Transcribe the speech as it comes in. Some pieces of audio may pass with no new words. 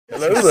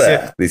Hello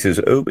there, this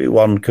is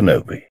Obi-Wan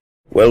Kenobi.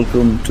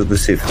 Welcome to the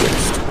Sith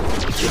List.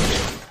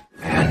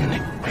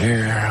 And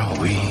here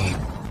we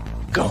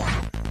go.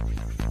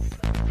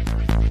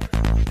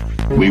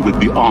 We would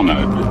be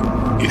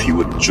honored if you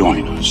would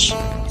join us.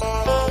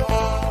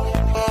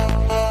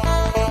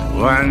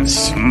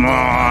 Once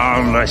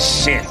more, the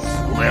Sith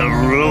will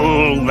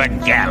rule the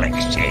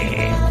galaxy.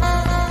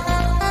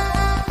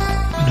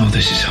 I know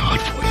this is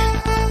hard for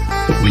you,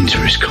 but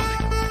winter is coming.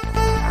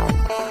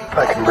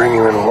 I can bring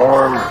you in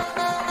warm,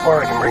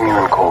 or I can bring you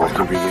in cold. I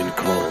can bring you in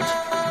cold.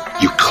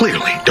 You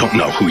clearly don't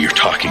know who you're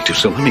talking to,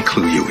 so let me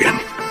clue you in.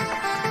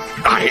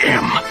 I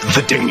am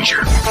the danger.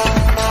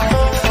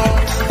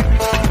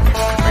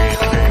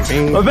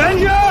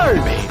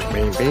 Avengers!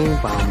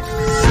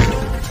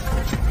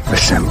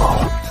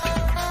 Assemble.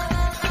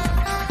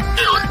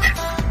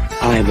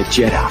 I am a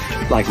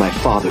Jedi, like my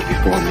father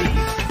before me.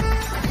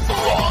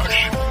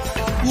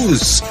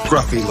 Who's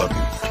scruffy looking?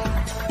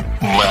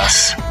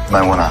 Les.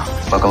 Might wanna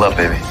buckle up,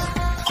 baby.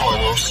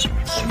 Carlos.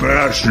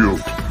 Smash you.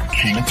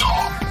 King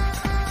Tom.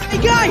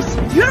 Hey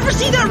guys, you ever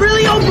see that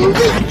really old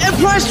movie,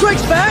 Empire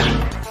Strikes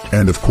Back?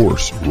 And of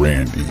course,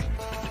 Randy.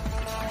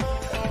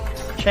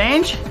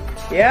 Change?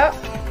 Yeah.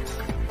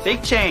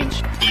 Big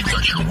change. They've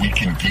got your Week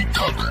and Geek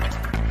covered.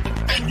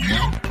 And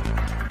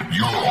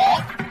you're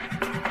on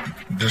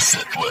the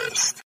Sith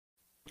List.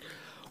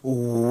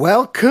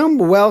 Welcome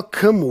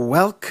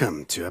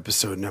to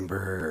episode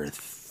number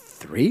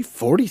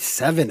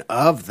 347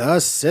 of the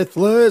Sith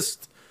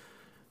List.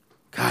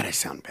 God, I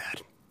sound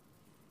bad.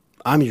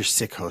 I'm your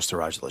sick host,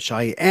 Raj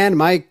Lashai, and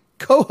my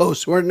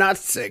co-hosts who are not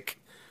sick.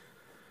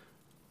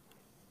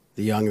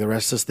 The young, the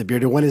restless, the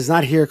bearded one is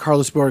not here.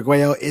 Carlos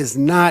Borguello is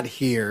not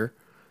here.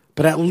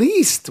 But at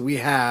least we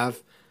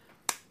have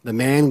the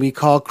man we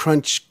call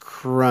Crunch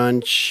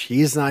Crunch.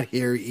 He's not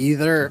here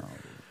either.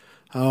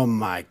 Oh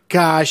my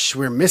gosh,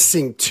 we're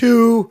missing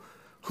two.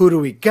 Who do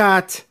we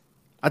got?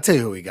 I'll tell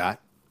you who we got.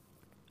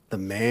 The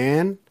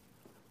man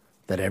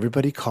that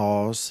everybody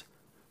calls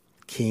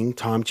King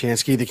Tom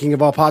Chansky, the king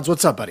of all pods.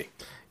 What's up, buddy?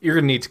 You're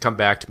going to need to come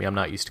back to me. I'm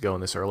not used to going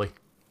this early.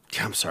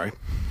 I'm sorry.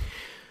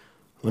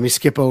 Let me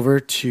skip over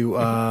to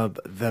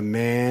the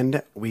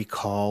man we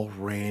call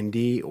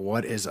Randy.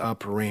 What is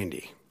up,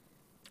 Randy?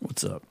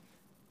 What's up?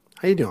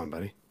 How you doing,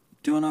 buddy?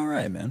 Doing all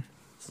right, man.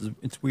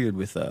 It's weird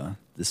with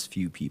this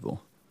few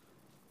people.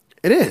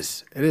 It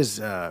is. It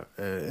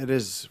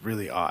is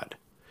really odd.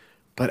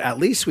 But at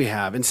least we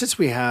have, and since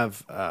we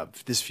have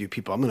this few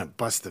people, I'm going to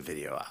bust the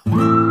video out.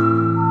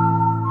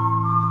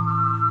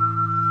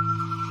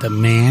 The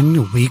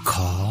man we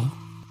call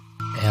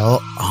El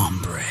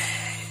Hombre.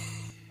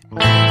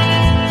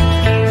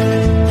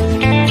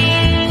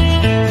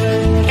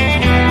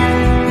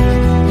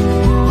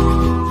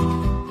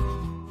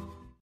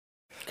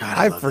 God,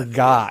 I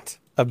forgot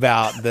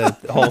about the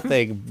whole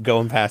thing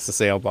going past the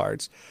sail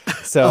barge.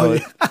 So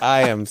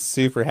I am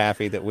super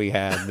happy that we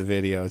had the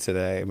video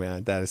today,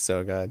 man. That is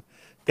so good.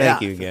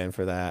 Thank you again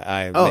for that.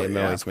 It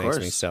always makes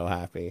me so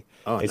happy.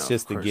 It's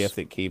just the gift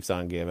that keeps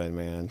on giving,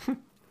 man.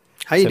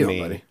 How you doing,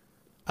 buddy?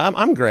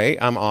 I'm great.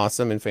 I'm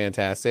awesome and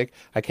fantastic.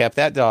 I kept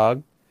that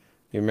dog.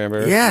 You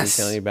remember me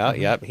telling you about?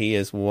 Mm-hmm. Yep. He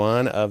is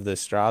one of the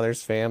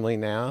Strathers family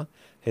now.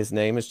 His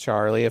name is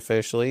Charlie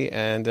officially.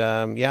 And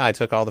I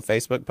took all the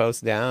Facebook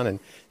posts down. And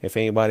if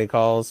anybody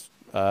calls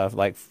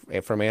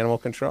from animal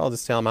control,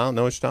 just tell them I don't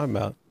know what you're talking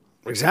about.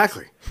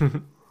 Exactly.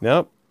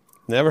 Nope.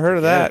 Never heard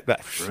of that.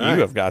 Right.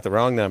 You have got the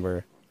wrong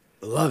number.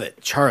 Love it.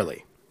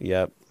 Charlie.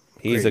 Yep.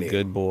 He's a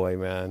good boy,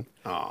 man.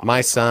 Oh, my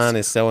son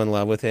is so in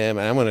love with him.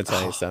 And I'm going to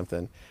tell you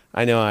something.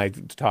 I know I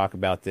talk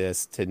about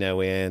this to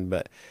no end,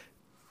 but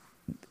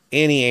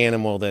any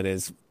animal that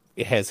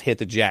has hit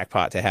the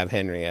jackpot to have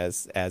Henry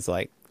as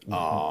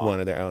one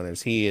of their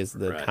owners. He is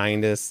the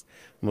kindest,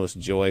 most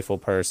joyful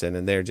person,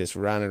 and they're just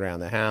running around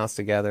the house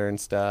together and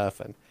stuff.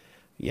 And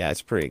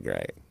it's pretty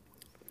great.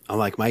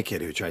 Unlike my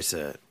kid who tries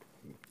to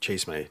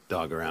chase my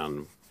dog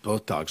around,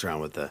 both dogs around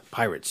with the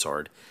pirate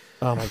sword.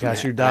 Oh my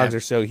gosh, your dogs are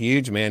so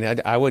huge,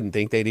 man. I wouldn't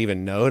think they'd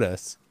even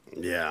notice.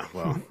 Yeah,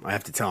 well, I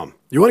have to tell them,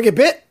 you want to get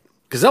bit?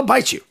 Because they'll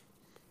bite you.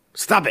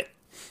 Stop it.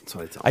 That's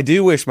what I tell them. I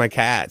do wish my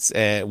cats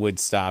would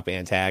stop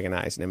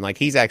antagonizing him. Like,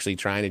 he's actually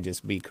trying to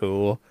just be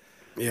cool.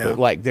 Yeah.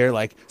 But they're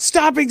like,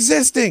 stop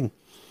existing.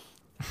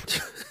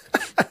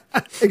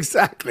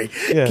 Exactly.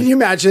 Yeah. Can you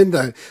imagine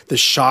the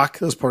shock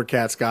those poor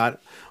cats got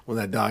when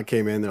that dog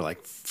came in? They're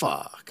like,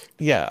 fuck.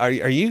 Yeah. Are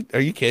you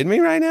kidding me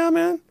right now,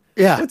 man?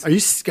 Yeah. Are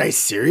you guys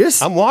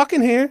serious? I'm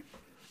walking here.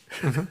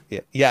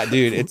 Yeah,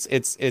 dude.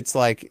 It's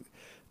like,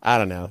 I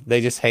don't know.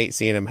 They just hate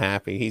seeing him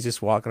happy. He's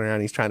just walking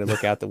around. He's trying to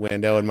look out the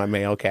window, and my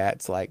male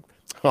cat's like,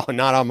 "Oh,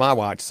 not on my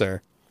watch,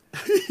 sir."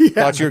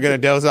 Thought you were gonna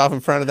doze off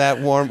in front of that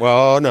warm.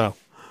 Well, no.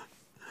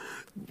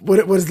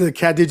 What does the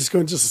cat do? Just go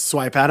and just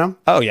swipe at him?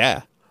 Oh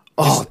yeah.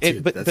 Oh,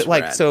 dude, but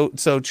like rad.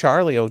 so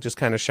Charlie will just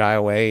kind of shy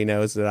away. He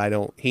knows that I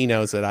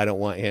don't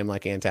want him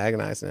like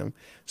antagonizing him.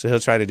 So he'll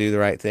try to do the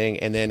right thing,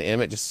 and then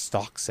Emmett just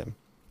stalks him.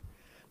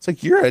 It's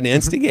like, you're an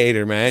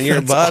instigator, man. You're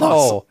a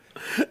butthole.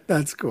 Awesome.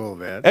 That's cool,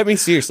 man. I mean,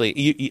 seriously,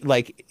 you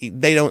like,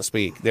 they don't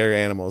speak. They're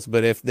animals.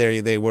 But if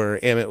they were,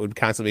 Emmett would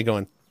constantly be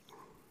going,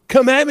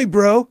 come at me,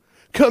 bro.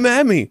 Come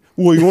at me.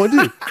 What do you want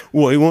to do?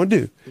 What do you want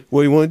to do?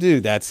 What do you want to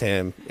do? That's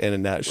him in a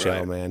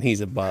nutshell, man.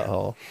 He's a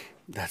butthole.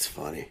 That's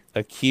funny.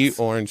 A cute,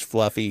 orange,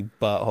 fluffy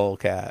butthole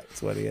cat.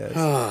 That's what he is.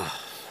 Oh,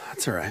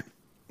 that's all right.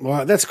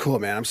 Well, that's cool,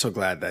 man. I'm so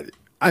glad that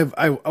I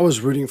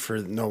was rooting for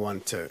no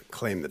one to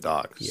claim the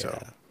dog. Yeah.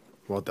 So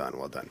well done.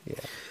 Yeah.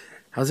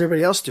 How's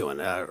everybody else doing?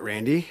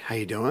 Randy, how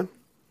you doing?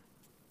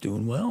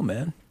 Doing well,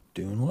 man.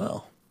 Doing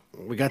well.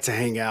 We got to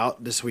hang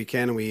out this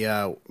weekend.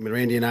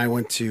 Randy and I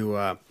went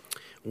to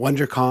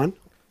WonderCon.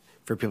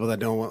 For people that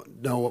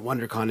don't know what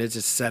WonderCon is,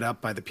 it's set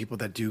up by the people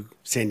that do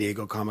San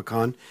Diego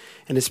Comic-Con.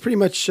 And it's pretty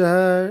much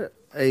a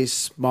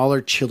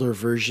smaller, chiller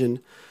version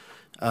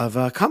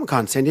of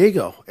Comic-Con San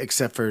Diego,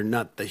 except for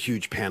not the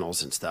huge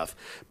panels and stuff.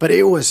 But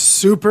it was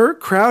super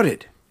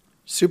crowded.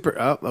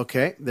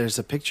 Okay. There's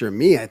a picture of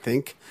me, I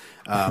think.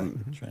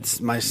 It's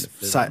my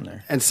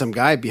side, and some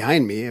guy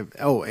behind me.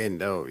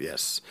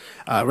 Yes.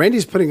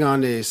 Randy's putting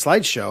on a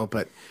slideshow,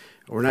 but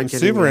we're not getting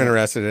super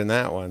interested in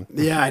that one.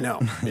 Yeah, I know.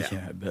 Yeah,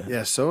 yeah, I bet.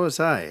 Yeah, so was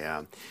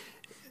I.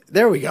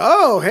 There we go.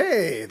 Oh,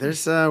 hey,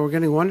 there's we're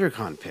getting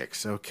WonderCon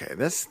pics. Okay,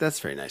 that's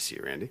very nice of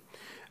you, Randy.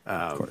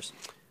 Of course.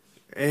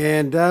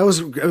 And it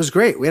was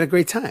great. We had a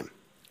great time.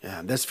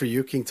 That's for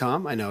you, King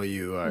Tom. I know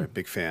you are a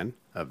big fan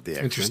of the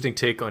X-Men. Interesting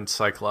take on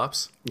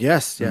Cyclops.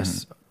 Yes. Yeah.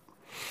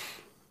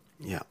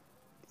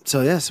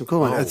 So yeah, some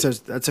cool one.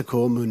 That's a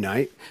cool Moon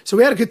Knight. So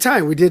we had a good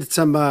time. We did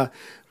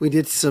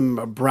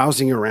some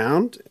browsing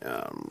around.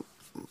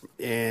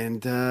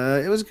 And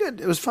it was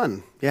good. It was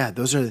fun. Yeah,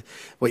 those are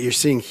what you're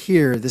seeing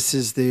here. This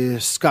is the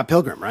Scott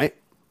Pilgrim, right?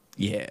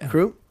 Yeah.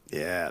 Crew?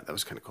 Yeah, that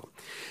was kind of cool.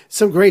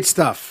 Some great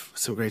stuff.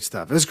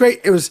 It was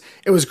great. It was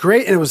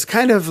great, and it was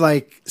kind of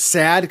like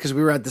sad because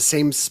we were at the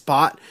same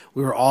spot.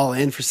 We were all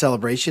in for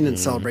Celebration, and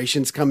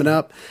Celebration's coming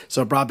up.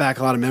 So it brought back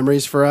a lot of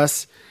memories for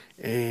us.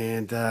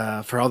 And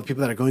for all the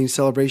people that are going to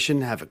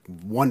Celebration, have a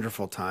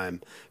wonderful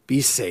time.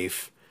 Be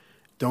safe.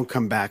 Don't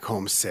come back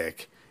home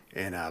sick.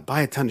 And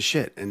buy a ton of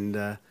shit.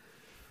 And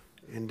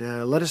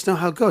let us know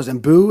how it goes.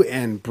 And Boo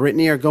and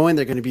Brittany are going.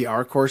 They're going to be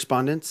our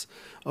correspondents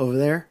over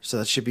there. So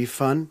that should be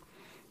fun.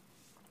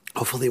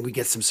 Hopefully we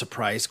get some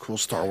surprise, cool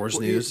Star Wars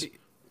news.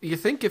 You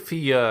think if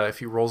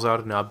he rolls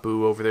out an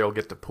Abu over there, he'll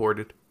get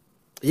deported?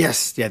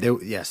 Yes. Yeah.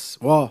 Yes.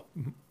 Well,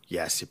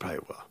 yes, he probably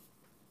will.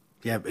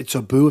 Yeah.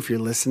 So Boo, if you're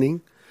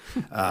listening,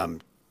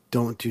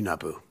 don't do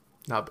Naboo.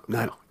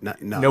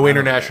 No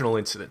international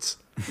incidents.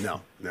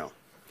 No.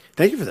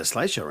 Thank you for the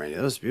slideshow, Randy.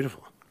 That was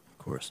beautiful.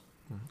 Of course.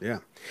 Yeah.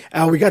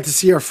 We got to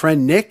see our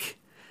friend Nick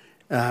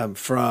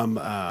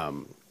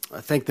from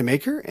Thank the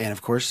Maker and,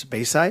 of course,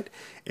 Bayside.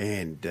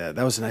 And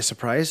that was a nice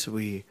surprise.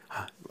 We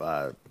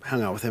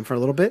hung out with him for a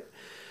little bit.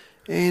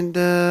 And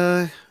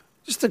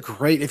just a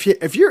great...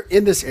 If you're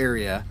in this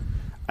area,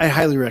 I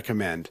highly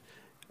recommend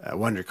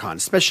WonderCon,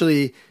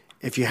 especially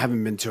if you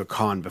haven't been to a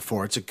con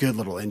before. It's a good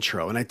little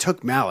intro. And I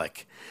took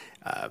Malik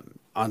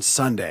on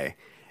Sunday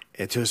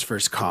to his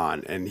first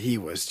con, and he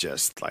was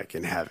just like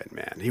in heaven,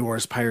 man. He wore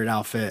his pirate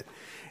outfit,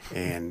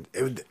 and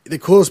the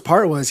coolest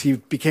part was he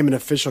became an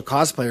official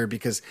cosplayer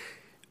because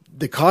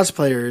the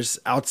cosplayers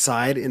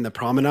outside in the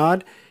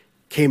promenade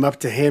came up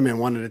to him and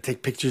wanted to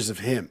take pictures of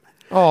him.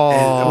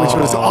 Which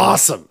was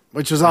awesome.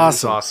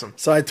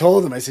 So I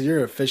told him, I said, you're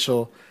an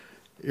official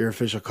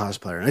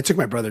cosplayer. And I took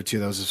my brother too.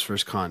 That was his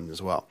first con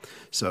as well.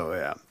 So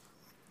yeah,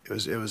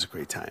 it was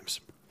great times.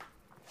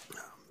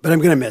 But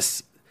I'm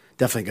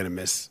definitely gonna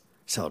miss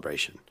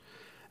Celebration.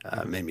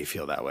 Made me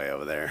feel that way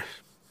over there.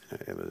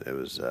 It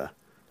was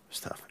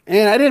tough.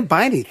 And I didn't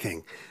buy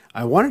anything.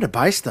 I wanted to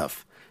buy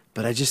stuff,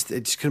 but I just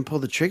couldn't pull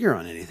the trigger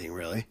on anything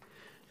really.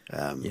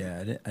 I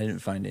didn't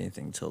find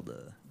anything until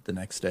the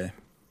next day.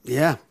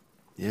 Yeah.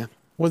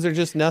 Was there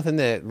just nothing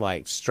that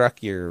like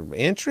struck your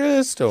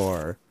interest,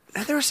 or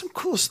there was some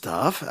cool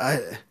stuff?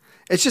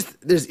 It's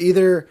just there's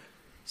either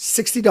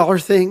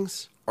 $60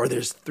 things or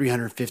there's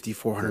 $350,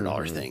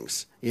 $400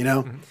 things, you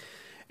know? Mm-hmm.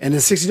 And the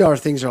 $60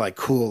 things are like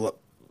cool,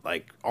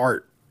 like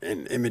art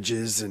and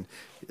images, and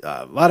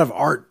a lot of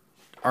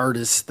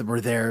artists that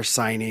were there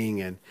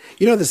signing. And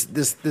you know,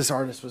 this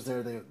artist was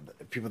there. The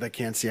people that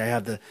can't see, I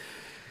have the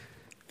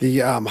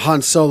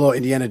Han Solo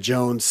Indiana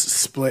Jones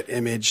split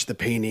image, the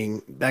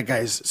painting. That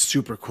guy's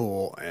super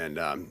cool,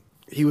 and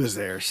he was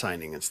there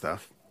signing and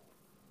stuff.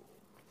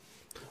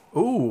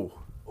 Ooh,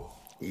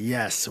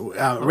 yes.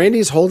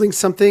 Randy's holding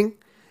something.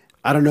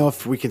 I don't know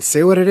if we can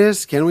say what it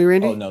is. Can we,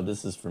 Randy? Oh, no,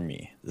 this is for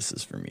me. This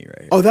is for me right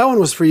here. Oh, that one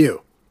was for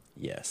you?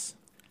 Yes.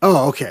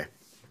 Oh, okay.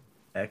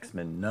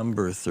 X-Men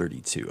number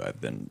 32.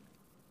 I've been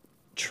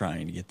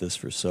trying to get this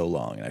for so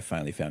long, and I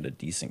finally found a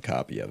decent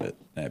copy of it,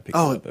 and I picked it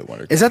up at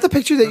WonderCon. Is that the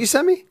picture that you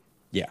sent me?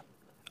 Yeah.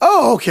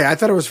 Oh, okay. I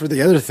thought it was for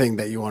the other thing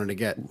that you wanted to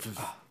get.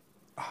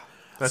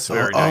 That's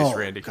very nice,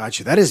 Randy.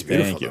 Gotcha. That is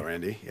beautiful, though,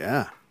 Randy.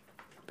 Yeah.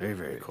 Very,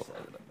 very cool.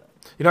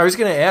 You know, I was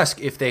going to ask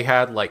if they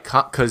had, like,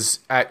 because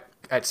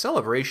at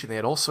Celebration, they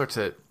had all sorts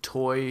of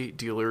toy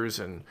dealers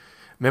and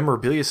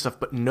memorabilia stuff,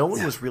 but no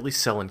one was really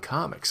selling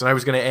comics. And I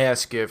was going to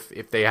ask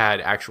if they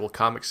had actual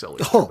comic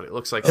sellers, but it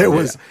looks like it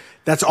was.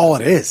 That's all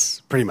it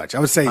is, pretty much. I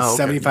would say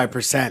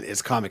 75%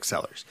 is comic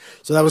sellers.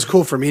 So that was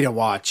cool for me to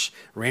watch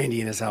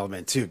Randy in his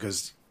element too,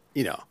 because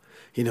he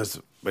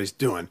knows what he's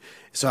doing.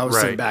 So I was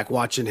sitting back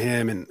watching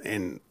him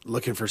and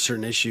looking for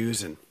certain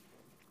issues, and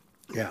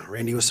yeah,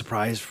 Randy was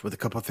surprised with a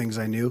couple of things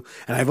I knew,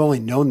 and I've only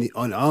known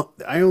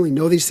I only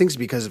know these things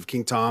because of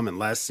King Tom and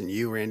Les and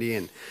you, Randy,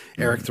 and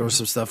Eric throws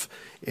some stuff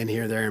in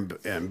here, there,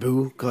 and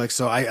Boo collects.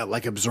 So I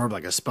like absorb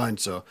like a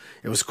sponge. So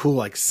it was cool,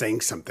 like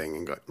saying something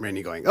and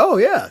Randy going, "Oh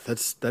yeah,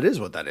 that is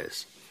what that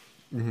is."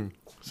 Mm-hmm.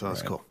 So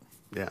that's cool.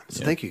 Yeah.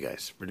 So thank you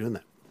guys for doing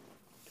that.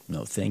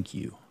 No, thank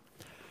you.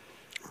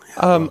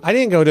 I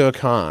didn't go to a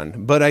con,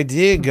 but I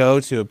did go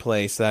to a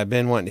place that I've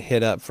been wanting to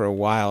hit up for a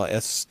while.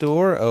 A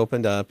store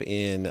opened up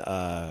in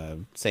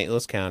St.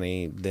 Louis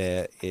County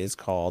that is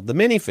called the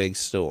Minifig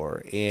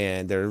Store,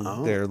 and their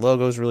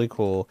logo is really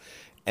cool,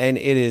 and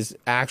it is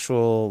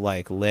actual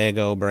like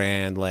Lego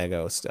brand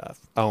Lego stuff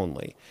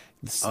only.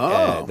 There's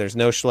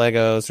no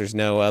Schlegos, there's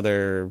no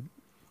other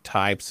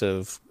types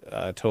of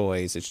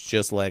toys. It's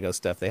just Lego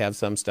stuff. They have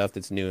some stuff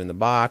that's new in the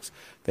box.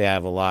 They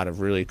have a lot of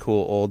really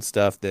cool old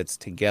stuff that's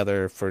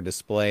together for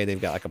display.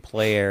 They've got like a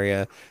play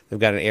area. They've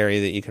got an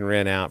area that you can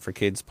rent out for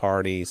kids'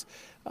 parties.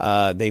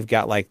 They've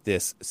got like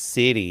this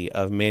city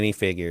of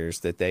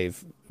minifigures that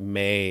they've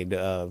made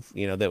of,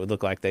 that would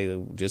look like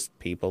they just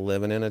people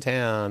living in a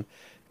town.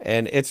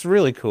 And it's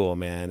really cool,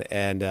 man.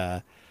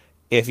 And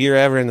if you're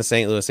ever in the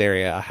St. Louis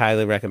area, I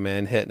highly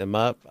recommend hitting them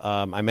up.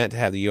 I meant to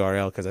have the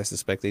URL because I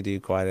suspect they do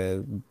quite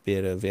a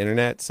bit of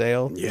internet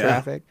sale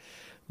traffic.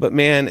 But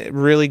man,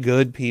 really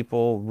good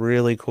people,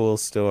 really cool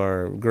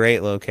store,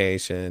 great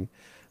location.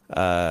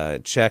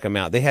 Check them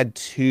out. They had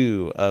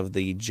 2 of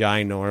the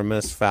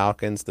ginormous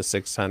Falcons, the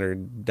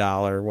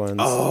 $600 ones.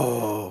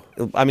 Oh,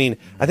 I mean,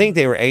 I think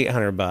they were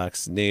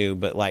 $800 new,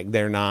 but like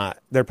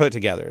they're put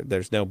together.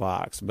 There's no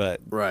box,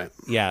 but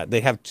yeah,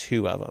 they have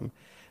 2 of them.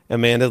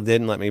 Amanda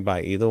didn't let me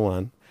buy either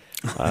one.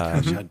 How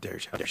dare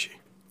she?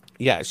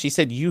 Yeah, she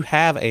said, you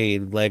have a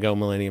Lego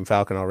Millennium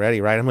Falcon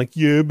already, right? I'm like,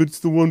 yeah, but it's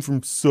the one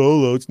from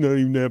Solo. It's not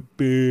even that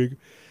big.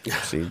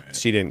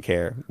 She didn't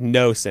care.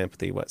 No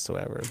sympathy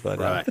whatsoever.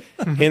 But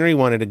Henry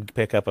wanted to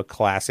pick up a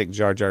classic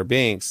Jar Jar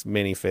Binks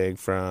minifig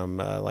from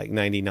like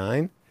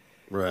 99.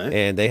 Right.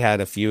 And they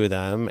had a few of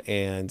them.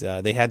 And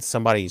they had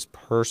somebody's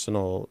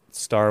personal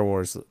Star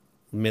Wars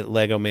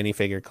Lego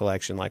minifigure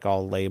collection, like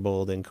all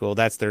labeled and cool.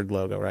 That's their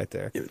logo right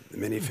there. The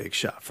minifig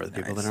shop for the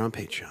people that are on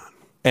Patreon.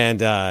 And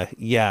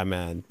yeah,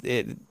 man,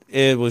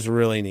 it was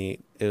really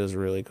neat. It was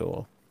really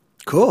cool.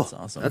 Cool. That's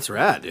awesome. That's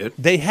rad, dude.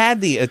 They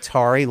had the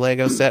Atari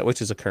Lego set,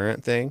 which is a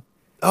current thing.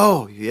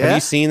 Oh, yeah. Have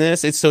you seen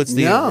this? It's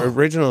the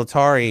original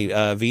Atari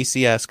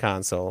VCS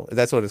console.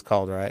 That's what it's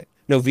called, right?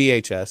 No,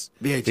 VHS.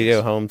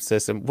 Video home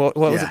system. What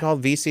was it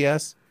called?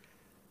 VCS?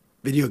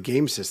 Video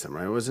game system,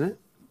 right? Wasn't it?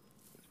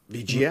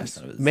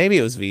 VGS? Maybe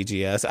it was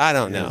VGS. I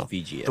don't know.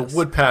 VGS. The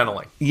wood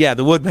paneling. Yeah,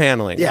 the wood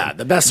paneling. Yeah,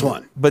 the best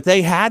one. But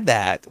they had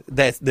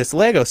this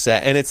Lego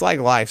set, and it's like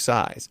life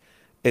size.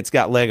 It's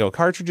got Lego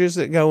cartridges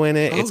that go in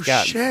it.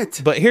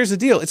 Shit. But here's the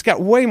deal. It's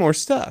got way more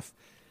stuff.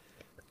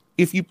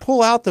 If you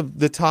pull out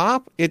the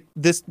top,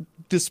 this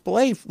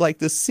display, like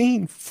the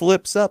scene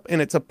flips up,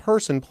 and it's a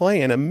person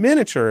playing a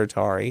miniature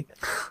Atari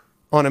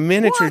on a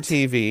miniature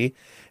TV.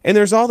 And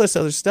there's all this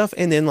other stuff,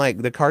 and then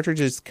like the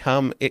cartridges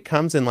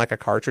comes in like a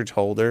cartridge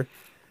holder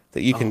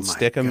that you can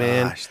stick them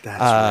in. That's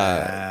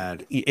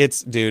rad.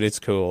 It's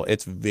cool.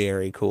 It's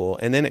very cool.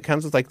 And then it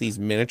comes with like these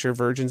miniature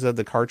versions of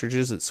the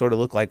cartridges that sort of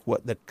look like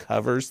what the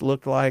covers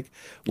look like,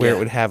 where it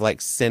would have like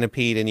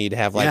Centipede, and you'd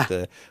have like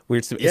the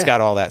weird stuff. It's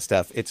got all that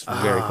stuff. It's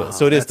very cool.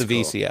 So it is the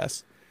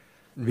VCS.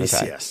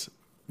 VCS.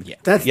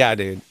 Okay. Yeah,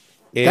 dude.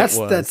 That's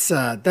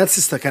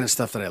just the kind of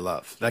stuff that I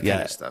love. That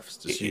kind of stuff. It's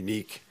just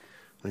unique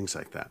things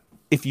like that.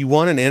 If you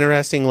want an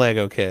interesting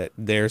Lego kit,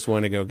 there's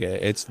one to go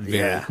get. It's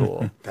very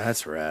cool.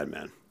 That's rad,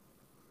 man.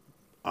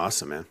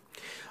 Awesome, man.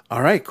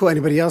 All right, cool.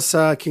 Anybody else?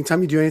 King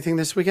Tom, you do anything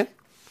this weekend?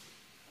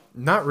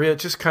 Not really.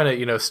 Just kind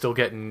of, still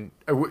getting.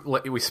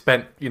 We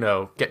spent,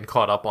 getting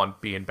caught up on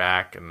being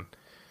back, and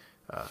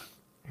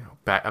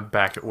I'm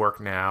back at work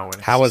now. And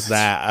how was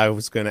that? I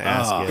was going to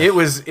ask you.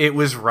 It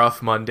was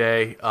rough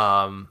Monday,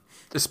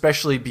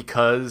 especially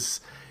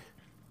because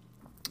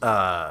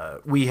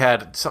we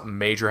had something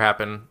major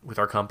happen with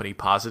our company,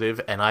 Positive,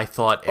 and I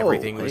thought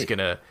everything was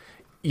gonna,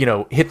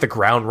 hit the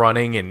ground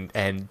running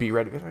and be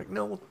ready. Like,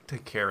 no, we'll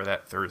take care of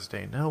that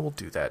Thursday. No, we'll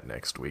do that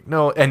next week.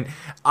 No, and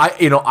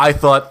I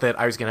thought that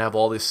I was gonna have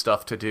all this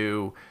stuff to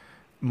do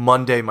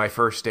Monday, my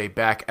first day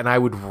back, and I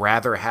would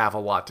rather have a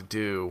lot to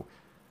do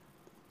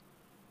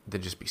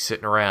than just be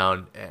sitting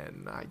around,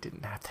 and I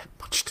didn't have that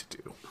much to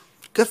do.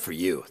 Good for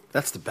you.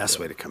 That's the best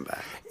way to come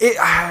back.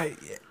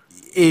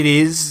 It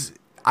is,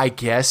 I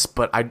guess,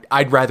 but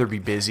I'd rather be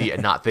busy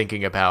and not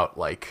thinking about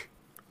like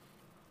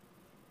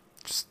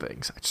just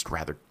things. I'd just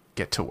rather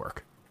get to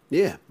work.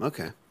 Yeah.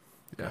 Okay.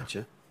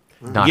 Gotcha.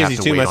 It gives you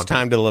too much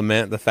time to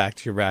lament the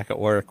fact you're back at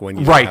work when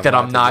you that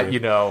I'm not.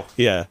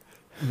 Yeah.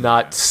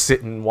 not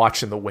sitting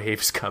watching the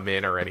waves come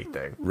in or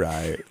anything.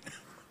 Right.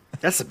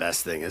 That's the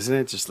best thing, isn't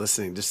it? Just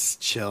listening,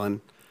 just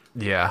chilling.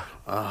 Yeah.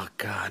 Oh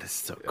God, it's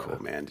so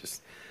cool, man.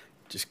 Just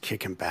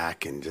kicking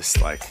back and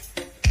just like,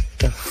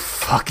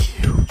 fuck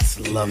you.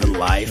 Just loving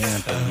life.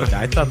 Yeah,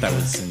 I thought that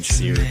was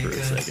sincere for a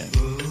second.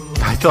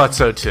 I thought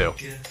so too.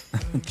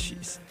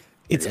 Jeez.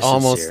 It's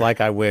almost like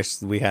I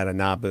wish we had a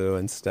Naboo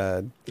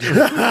instead.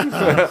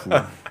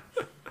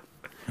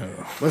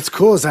 What's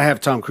cool is I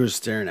have Tom Cruise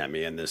staring at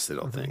me in this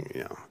little thing,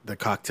 you know, the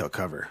cocktail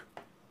cover.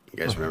 You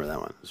guys remember that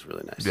one? It's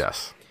really nice.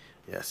 Yes.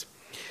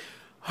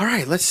 All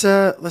right, let's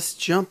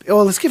jump.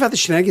 Oh, let's give out the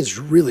shenanigans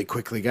really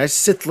quickly, guys.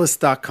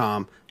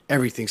 Sithlist.com,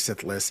 everything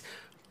Sithlist.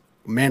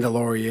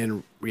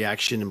 Mandalorian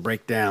reaction and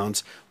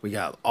breakdowns. We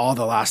got all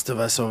the Last of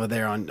Us over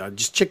there on.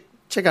 Just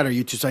check out our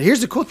YouTube site. Here's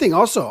the cool thing,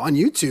 also on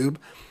YouTube,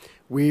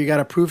 we got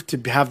approved to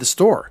have the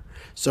store.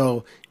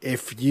 So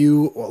if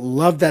you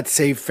love that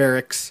Save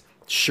Ferrex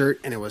shirt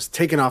and it was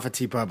taken off at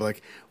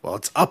TeePublic, well,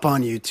 it's up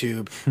on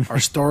YouTube. Our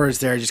store is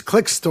there. Just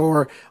click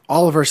store.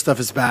 All of our stuff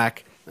is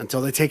back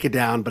until they take it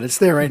down, but it's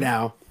there right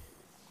now.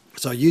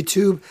 So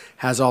YouTube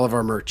has all of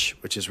our merch,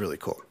 which is really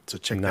cool. So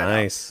check that out.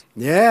 Nice.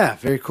 Yeah,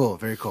 very cool.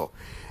 Very cool.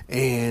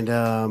 And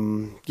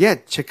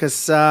check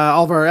us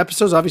all of our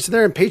episodes. Obviously,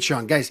 they're in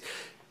Patreon, guys.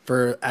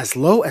 For as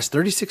low as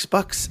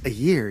 $36 a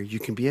year, you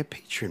can be a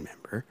Patreon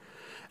member.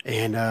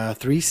 And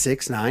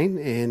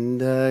 $369,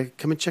 and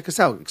come and check us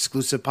out.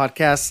 Exclusive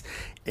podcasts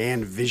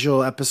and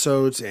visual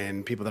episodes,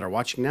 and people that are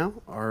watching now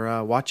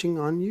are watching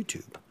on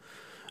YouTube.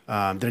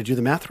 Did I do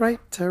the math right,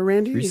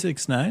 Randy?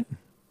 369.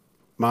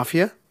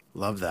 Mafia,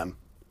 love them.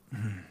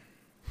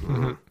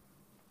 Mm-hmm.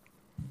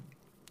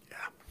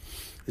 Yeah,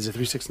 is it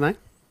 369?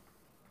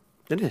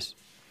 It is.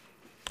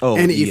 Oh,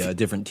 and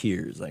different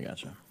tiers. I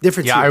gotcha.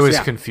 Different tiers. I was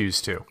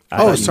confused too.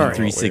 Sorry.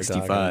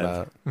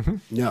 365.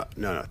 No.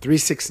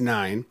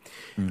 369.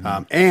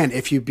 Mm-hmm. And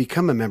if you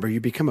become a member, you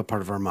become a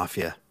part of our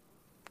mafia.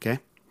 Okay?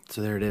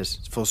 So there it is.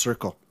 It's full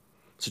circle.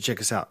 So check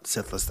us out,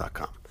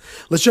 Sithlist.com.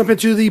 Let's jump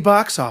into the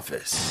box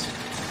office.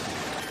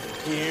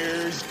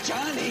 Here's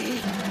Johnny.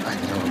 I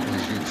know it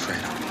was you,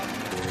 Fredo.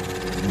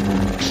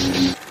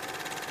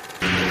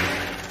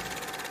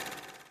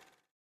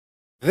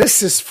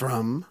 This is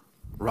from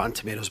Rotten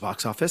Tomatoes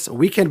box office.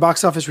 Weekend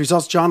box office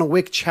results. John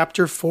Wick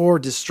Chapter 4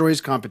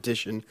 destroys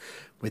competition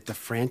with the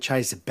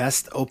franchise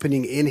best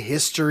opening in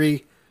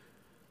history.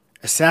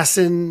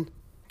 Assassin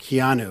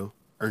Keanu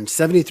earned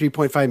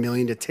 $73.5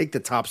 million to take the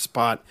top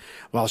spot,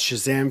 while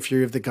Shazam!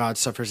 Fury of the Gods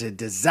suffers a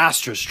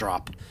disastrous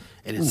drop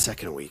in its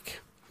second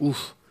week.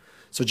 Oof.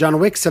 So John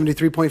Wick,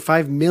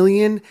 $73.5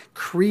 million.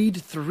 Creed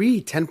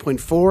 3,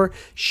 $10.4.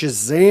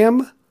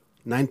 Shazam,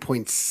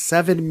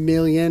 $9.7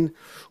 million.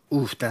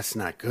 Oof, that's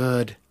not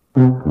good.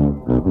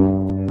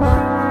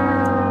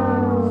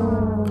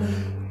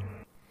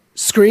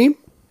 Scream,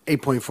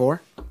 8.4.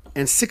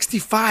 And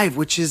 65,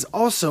 which is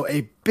also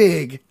a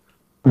big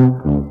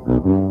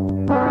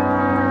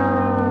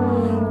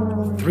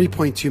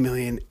 3.2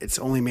 million. It's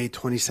only made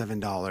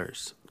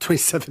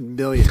 $27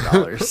 million.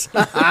 It's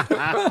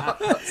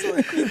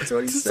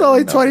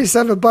only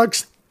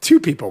 $27. Two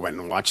people went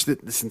and watched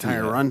it this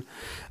entire run,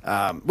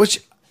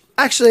 which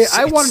actually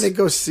I wanted to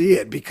go see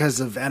it because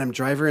of Adam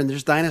Driver and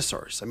there's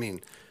dinosaurs. I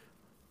mean,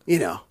 you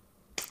know,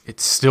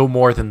 it's still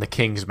more than The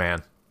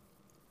Kingsman.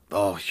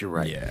 Oh, you're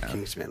right. Yeah,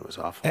 Kingsman was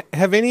awful.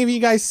 Have any of you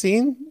guys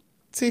seen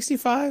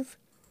 65?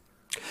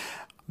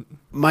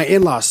 My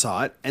in-laws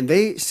saw it and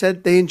they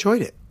said they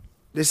enjoyed it.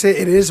 They say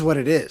it is what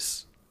it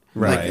is.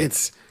 Right. Like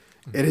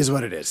it is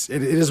what it is.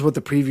 It is what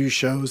the preview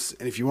shows.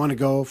 And if you want to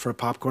go for a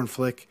popcorn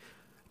flick,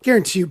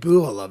 guarantee you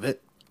Boo will love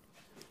it.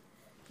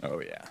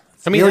 Oh yeah.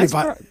 I mean, you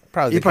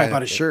probably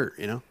bought a shirt,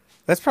 you know?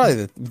 That's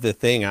probably the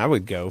thing I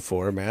would go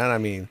for, man. I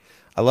mean,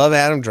 I love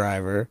Adam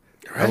Driver.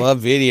 Right. I love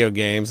video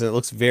games, and it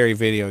looks very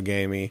video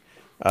gamey.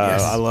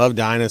 Yes. I love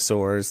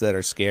dinosaurs that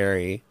are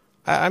scary.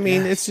 I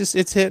mean, it's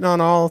hitting on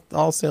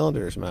all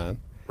cylinders, man.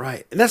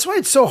 Right. And that's why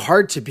it's so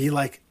hard to be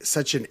like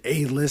such an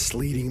A-list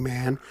leading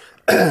man.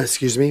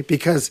 Excuse me.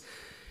 Because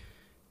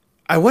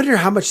I wonder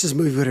how much this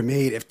movie would have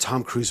made if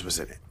Tom Cruise was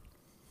in it.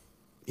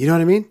 You know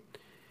what I mean?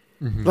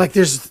 Mm-hmm. Like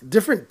there's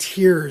different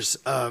tiers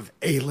of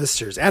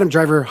A-listers. Adam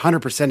Driver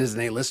 100% is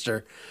an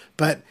A-lister.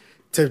 But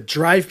to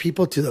drive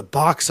people to the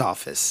box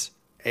office,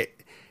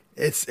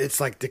 it's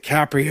like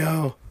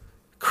DiCaprio,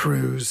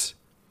 Cruise,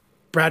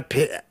 Brad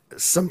Pitt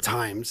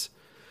sometimes.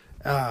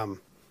 So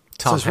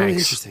it's really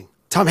interesting.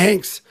 Tom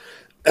Hanks.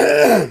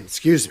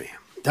 Excuse me.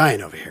 I'm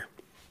dying over here.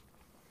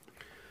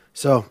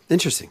 So,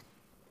 interesting.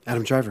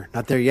 Adam Driver.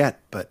 Not there yet,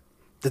 but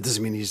that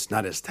doesn't mean he's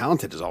not as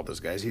talented as all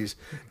those guys. He's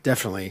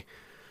definitely,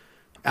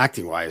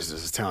 acting-wise,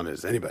 as talented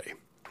as anybody.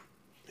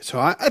 So,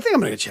 I think I'm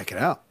going to check it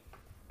out.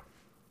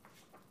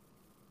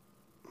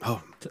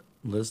 Oh.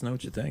 Let us know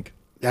what you think.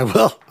 I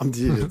will. It's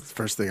the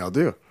first thing I'll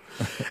do.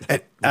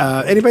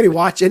 Anybody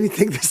watch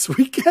anything this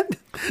weekend?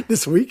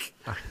 This week?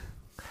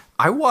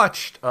 I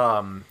watched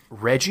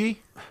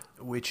Reggie,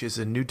 which is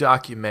a new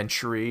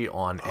documentary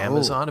on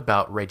Amazon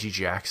about Reggie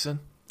Jackson.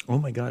 Oh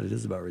my God, it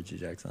is about Reggie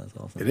Jackson. That's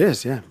awesome. It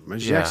is, yeah.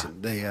 Reggie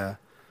Jackson.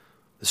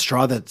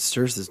 straw that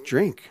stirs the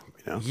drink.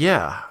 You know?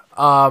 Yeah.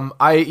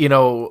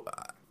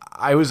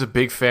 I was a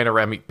big fan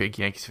of big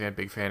Yankees fan,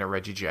 big fan of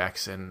Reggie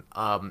Jackson.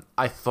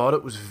 I thought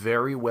it was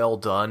very well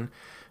done,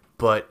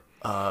 but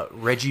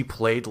Reggie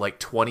played like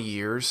 20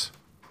 years,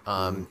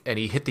 and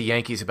he hit the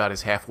Yankees about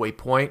his halfway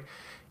point,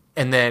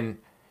 and then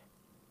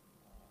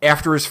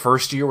after his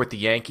first year with the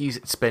Yankees,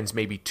 it spends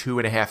maybe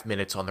 2.5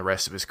 minutes on the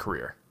rest of his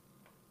career,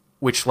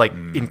 which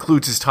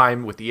includes his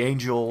time with the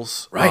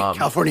Angels, right?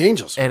 California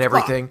Angels and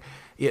everything.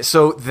 Yeah,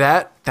 so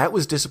that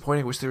was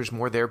disappointing. I wish there was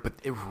more there, but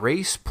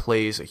race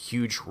plays a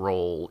huge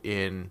role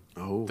in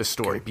the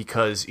story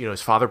because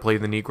his father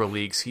played in the Negro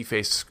Leagues. He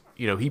faced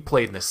he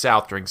played in the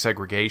South during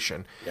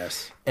segregation.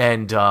 Yes,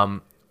 and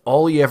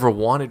all he ever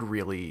wanted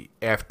really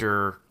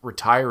after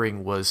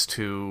retiring was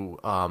to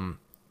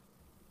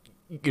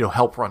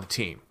help run a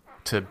team,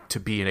 to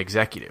be an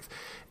executive.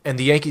 And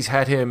the Yankees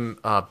had him.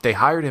 They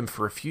hired him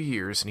for a few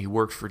years, and he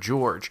worked for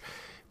George.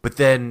 But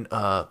then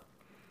I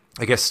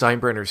guess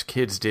Steinbrenner's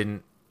kids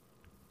didn't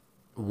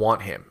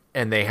want him,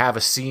 and they have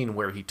a scene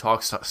where he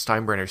talks to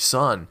Steinbrenner's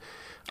son,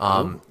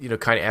 kind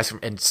of asks him,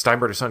 and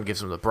Steinbrenner's son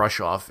gives him the brush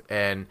off,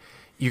 and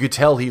you could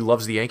tell he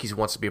loves the Yankees,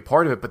 wants to be a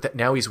part of it, but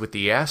now he's with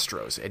the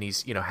Astros, and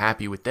he's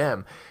happy with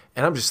them.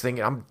 And I'm just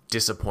thinking, I'm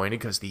disappointed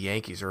because the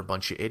Yankees are a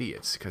bunch of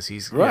idiots because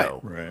he's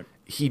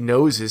he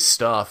knows his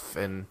stuff,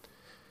 and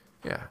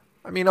yeah,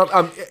 I mean,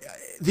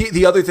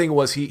 the other thing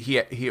was he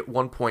at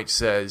one point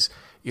says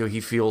he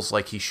feels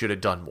like he should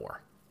have done more.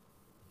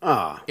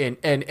 And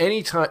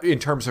any time in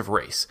terms of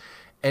race,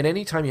 and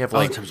anytime you have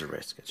in terms of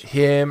race,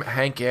 him,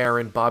 Hank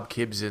Aaron, Bob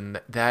Gibson,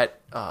 that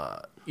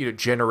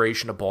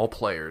generation of ball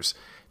players,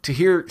 to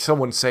hear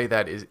someone say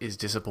that is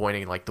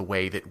disappointing. Like the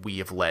way that we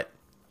have let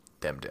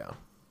them down.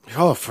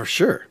 Oh, for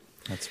sure.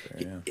 That's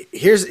fair. Yeah.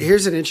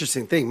 Here's an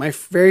interesting thing. My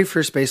very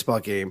first baseball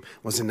game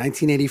was in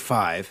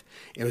 1985.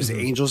 It was the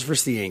Angels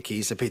versus the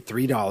Yankees. I paid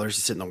 $3 to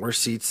sit in the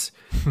worst seats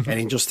at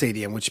Angel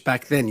Stadium, which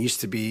back then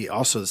used to be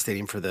also the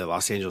stadium for the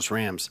Los Angeles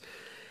Rams.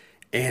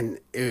 And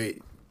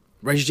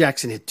Reggie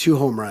Jackson hit 2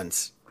 home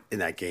runs in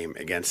that game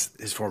against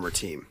his former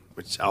team,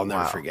 which I'll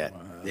never forget.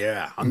 Wow.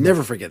 Yeah, I'll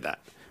never forget that.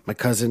 My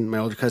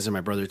older cousin,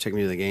 my brother took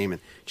me to the game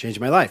and changed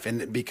my life.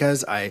 And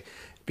because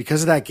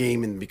of that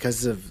game and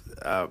because of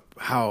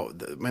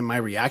my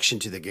reaction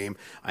to the game,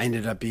 I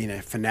ended up being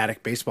a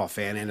fanatic baseball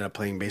fan. I ended up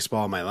playing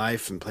baseball all my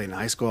life and played in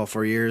high school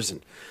for years,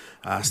 and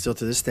still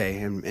to this day,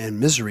 and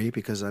misery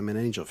because I'm an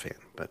Angel fan.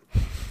 But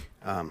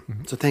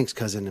so thanks,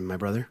 cousin and my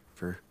brother,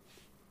 for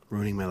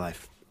ruining my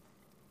life.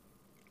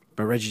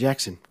 But Reggie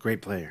Jackson,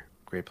 great player.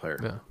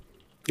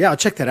 Yeah, I'll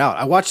check that out.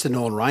 I watched the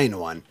Nolan Ryan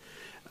one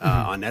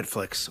on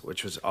Netflix,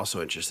 which was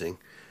also interesting.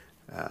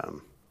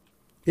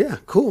 Yeah,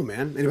 cool,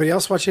 man. Anybody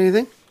else watch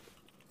anything?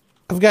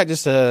 I've got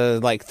just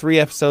 3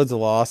 episodes of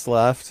Lost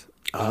left.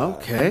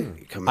 Okay.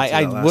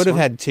 I would have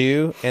had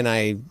 2, and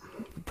I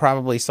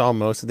probably saw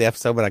most of the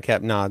episode, but I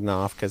kept nodding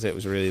off because it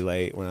was really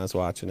late when I was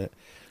watching it.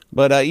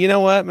 But you know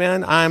what,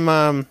 man?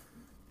 I'm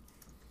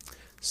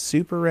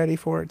super ready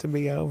for it to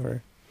be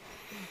over.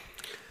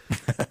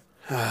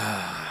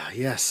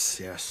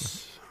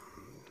 Yes.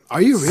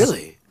 Are you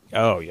really?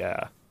 Oh,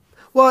 yeah.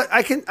 Well,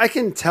 I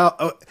can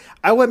tell.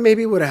 I would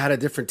have had a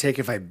different take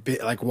if I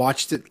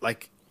watched it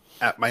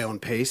at my own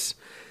pace,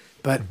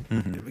 but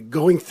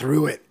going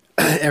through it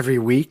every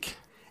week,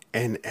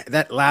 and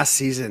that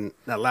last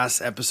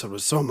episode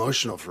was so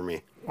emotional for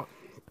me.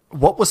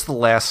 What was the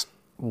last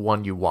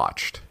one you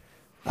watched?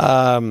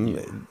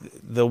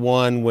 The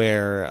one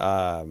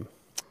where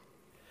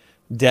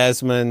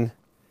Desmond.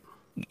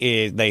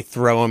 They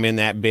throw him in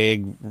that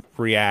big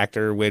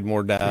reactor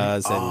Widmore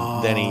does,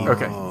 and then he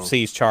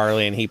sees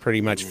Charlie, and he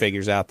pretty much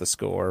figures out the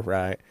score,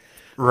 right?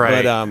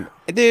 But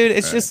dude,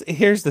 it's just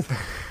here's the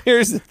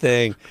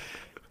thing.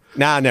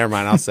 Nah, never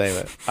mind. I'll save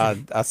it.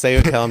 I'll save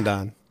it till I'm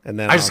done, and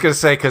then I'm just gonna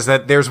say because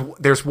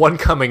there's one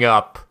coming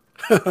up.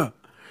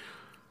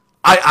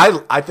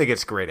 I think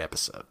it's a great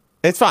episode.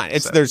 It's fine. I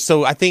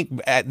think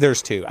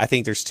there's 2. I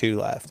think there's 2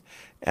 left,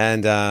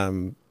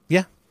 and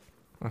yeah.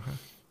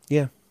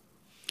 Yeah.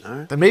 All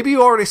right. Then maybe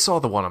you already saw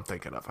the one I'm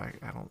thinking of. I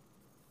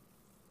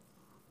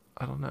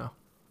don't know.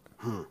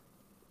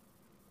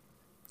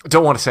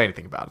 Don't want to say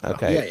anything about it. Though.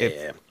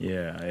 Okay.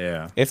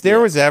 Yeah. If there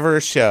was ever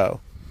a show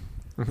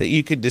that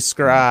you could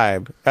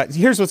describe,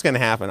 here's what's going to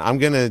happen. I'm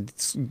going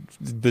to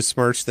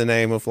besmirch the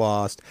name of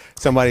Lost.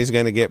 Somebody's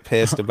going to get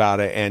pissed about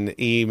it and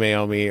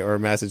email me or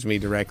message me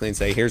directly and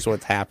say, "Here's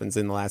what happens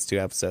in the last 2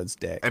 episodes,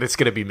 Dick." And it's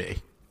going to be me.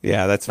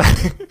 Yeah, that's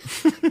fine.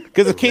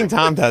 Because if King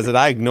Tom does it,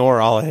 I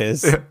ignore all of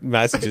his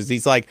messages.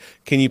 He's like,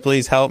 "Can you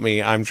please help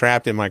me? I'm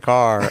trapped in my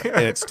car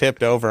and it's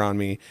tipped over on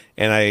me.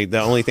 And the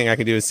only thing I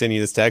can do is send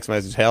you this text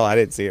message. Hell, I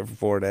didn't see it for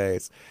 4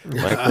 days." I'm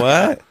like,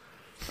 what?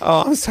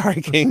 Oh, I'm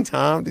sorry, King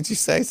Tom. Did you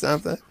say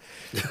something?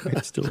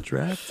 I'm still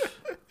trapped.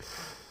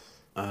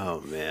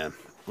 Oh man.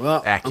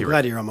 Well, I'm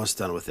glad you're almost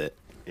done with it.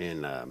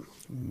 And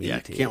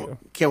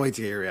can't wait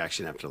to get your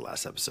reaction after the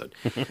last episode.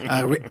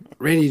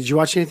 Randy, did you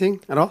watch anything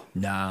at all?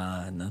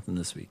 Nah, nothing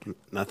this week.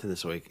 Nothing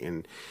this week.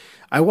 And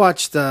I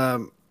watched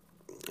the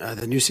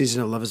new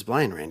season of Love Is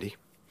Blind, Randy.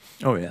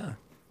 Oh yeah,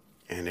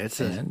 and it's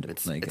a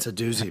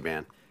doozy,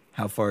 man.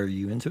 How far are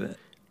you into it?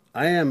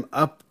 I am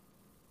up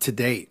to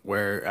date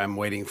where I'm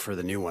waiting for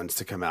the new ones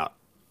to come out.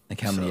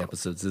 Like how many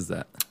episodes is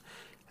that?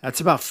 That's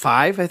about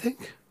 5, I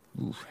think.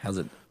 Ooh, how's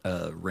it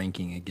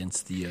ranking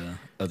against the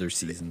other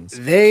seasons?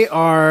 They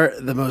are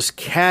the most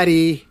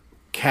catty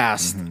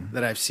cast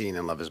that I've seen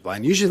in Love is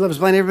Blind. Usually Love is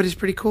Blind, everybody's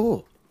pretty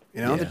cool.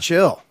 You know, they're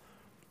chill.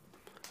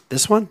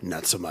 This one,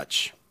 not so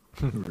much.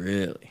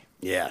 Really?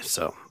 Yeah,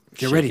 so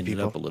get ready,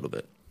 people. It up a little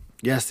bit.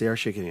 Yes, they are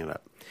shaking it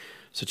up.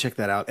 So check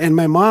that out. And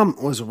my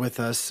mom was with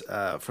us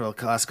for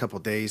the last couple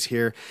of days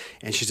here,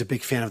 and she's a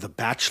big fan of The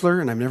Bachelor,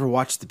 and I've never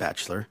watched The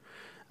Bachelor,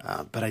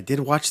 but I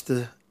did watch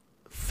the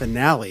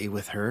finale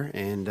with her,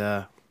 and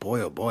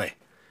boy, oh boy,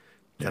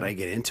 did I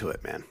get into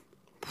it, man.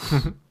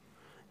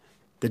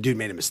 The dude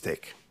made a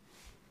mistake.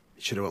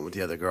 He should have went with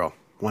the other girl,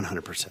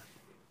 100%.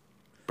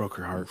 Broke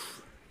her heart.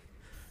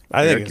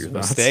 I think his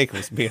mistake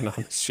was being on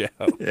the show.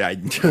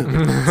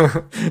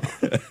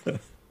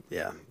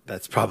 Yeah,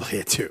 that's probably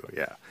it too.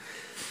 Yeah.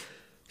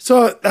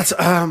 So that's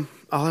all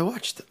I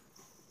watched.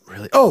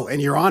 Really. Oh,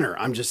 and Your Honor.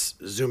 I'm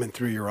just zooming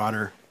through Your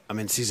Honor. I'm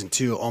in season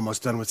 2,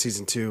 almost done with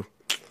season 2.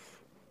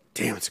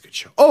 Damn, it's a good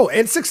show. Oh,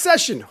 and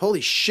Succession.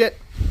 Holy shit.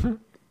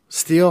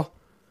 Steele.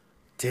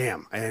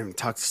 Damn, I didn't even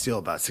talk to Steele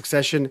about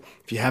Succession.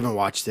 If you haven't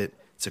watched it,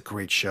 it's a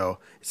great show.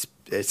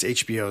 It's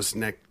HBO's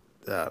next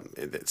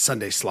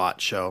Sunday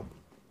slot show.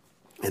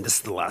 And this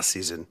is the last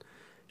season.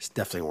 It's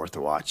definitely worth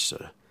a watch.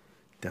 So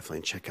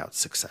definitely check out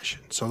Succession.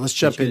 So let's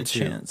jump into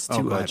chance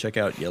to check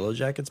out Yellow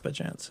Jackets by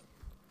chance.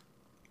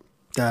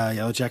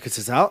 Yellow Jackets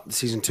is out,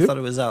 season 2. I thought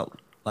it was out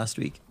last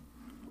week.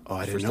 Oh,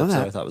 I didn't know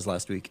that. I thought it was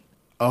last week.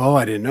 Oh,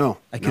 I didn't know.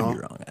 I could be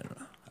wrong. I don't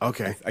know.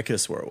 Okay. I could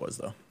have swore it was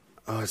though.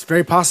 Oh, it's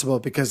very possible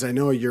because I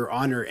know Your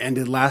Honor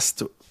ended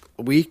last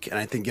week, and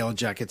I think Yellow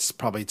Jackets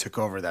probably took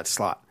over that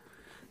slot.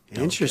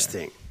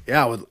 Interesting. Okay.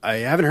 Yeah, well, I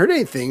haven't heard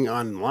anything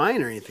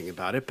online or anything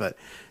about it, but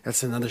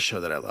that's another show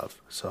that I love.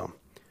 So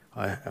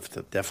I have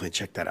to definitely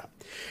check that out.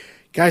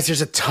 Guys,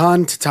 there's a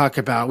ton to talk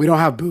about. We don't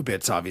have boo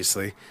bits,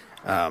 obviously,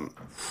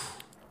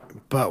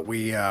 but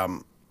we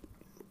have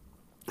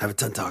a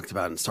ton talked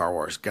about in Star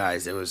Wars.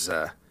 Guys, it was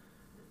a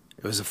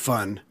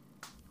fun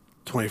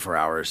 24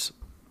 hours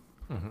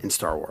in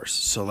Star Wars.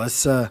 So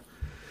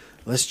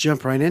let's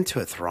jump right into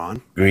it,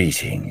 Thrawn.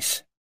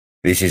 Greetings.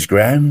 This is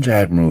Grand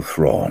Admiral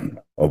Thrawn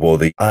aboard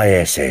the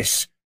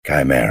ISS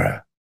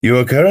Chimera. You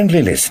are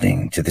currently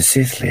listening to the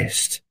Sith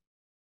List.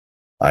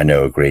 I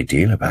know a great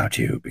deal about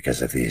you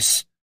because of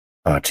this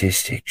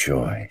artistic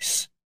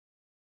choice.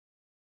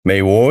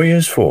 May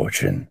warrior's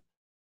fortune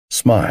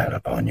smile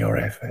upon your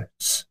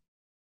efforts.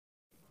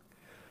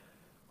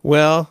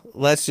 Well,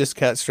 let's just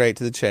cut straight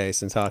to the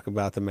chase and talk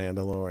about The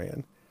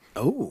Mandalorian.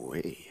 Oh,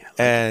 hey.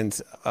 And,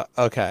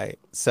 okay,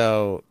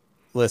 so,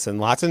 listen,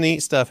 lots of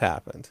neat stuff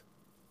happened.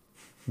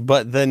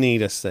 But the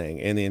neatest thing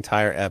in the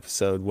entire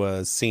episode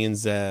was seeing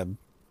Zeb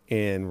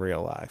in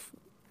real life.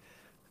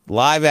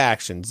 Live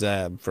action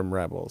Zeb from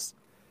Rebels.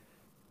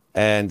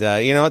 And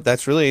you know what?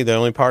 That's really the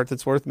only part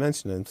that's worth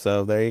mentioning.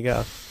 So there you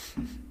go.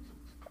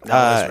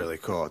 That was really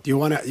cool. Do you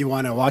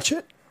wanna watch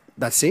it?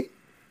 That scene?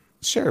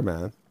 Sure,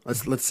 man.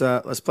 Let's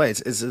play.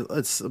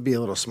 Let's be a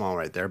little small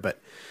right there, but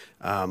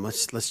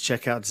let's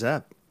check out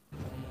Zeb.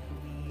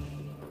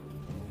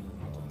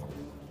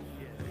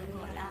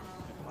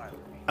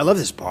 I love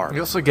this bar.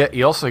 You also get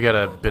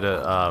a bit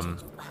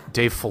of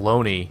Dave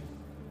Filoni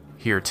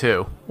here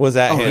too. Was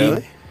that him?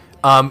 Really?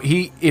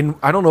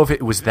 I don't know if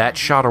it was that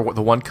shot or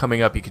the one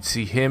coming up. You could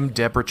see him,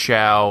 Deborah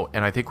Chow,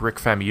 and I think Rick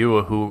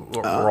Famuyiwa, who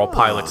were all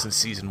pilots in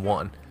season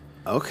 1.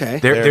 Okay.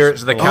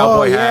 There's the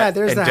cowboy hat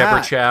there's and the Deborah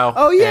hat. Chow.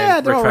 Oh yeah,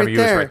 and they're Rick all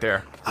Famuyiwa's right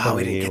there. Oh,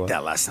 we didn't get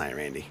that last night,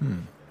 Randy.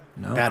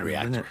 No, Bad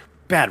reactor.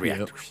 Bad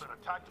reactors.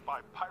 Attacked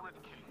by pirate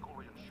king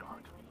Gorian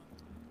Shark.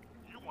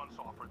 You once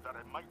offered that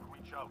I might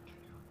reach out to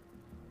you.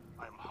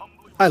 I am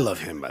humbly. I love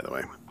him, by the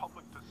way.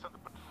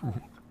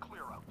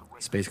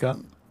 Space Cop?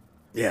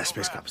 Yeah,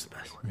 Space Cop's the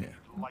best. Yeah.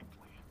 Likely.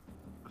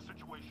 The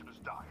situation is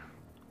dire.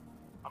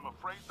 I'm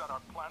afraid that our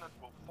planet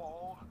will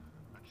fall,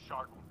 and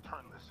Shark will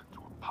turn this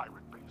into a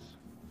pirate base.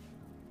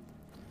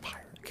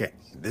 Okay,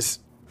 this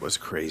was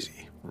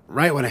crazy.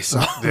 Right when I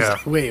saw it, I was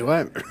like, wait,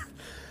 what?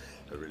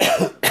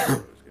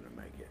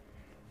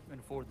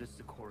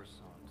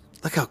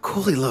 Look how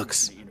cool he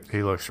looks.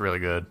 He looks really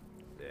good.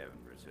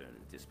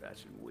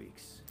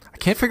 I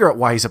can't figure out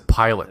why he's a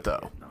pilot,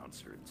 though.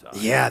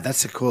 Yeah,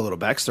 that's a cool little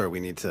backstory we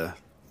need to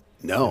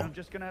know. I'm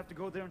just gonna have to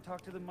go there and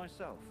talk to them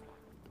myself.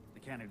 They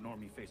can't ignore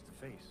me face to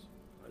face.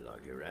 I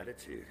like your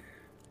attitude.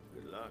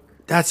 Good luck.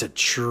 That's a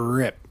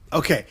trip.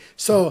 Okay,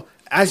 so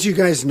as you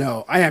guys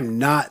know, I am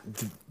not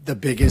the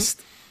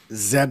biggest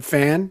Zeb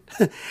fan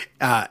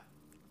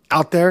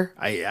out there.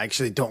 I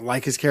actually don't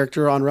like his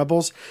character on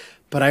Rebels,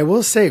 but I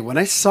will say when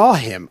I saw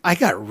him, I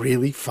got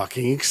really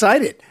fucking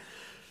excited.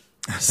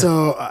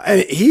 So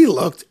he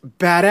looked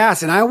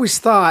badass, and I always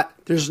thought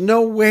there's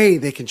no way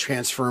they can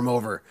transfer him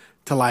over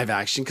to live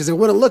action because it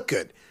wouldn't look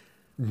good.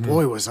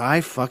 Boy, was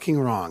I fucking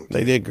wrong.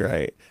 They did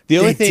great. The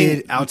only thing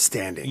did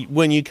outstanding.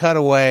 When you cut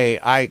away,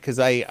 because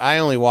I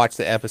only watched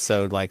the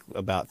episode like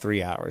about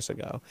 3 hours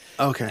ago.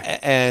 Okay.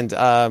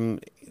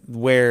 And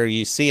where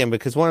you see him,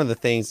 because one of the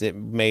things that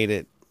made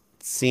it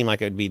seem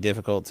like it would be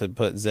difficult to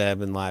put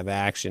Zeb in live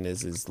action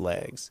is his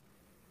legs.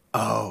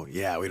 Oh,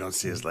 yeah, we don't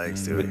see his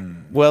legs, do we?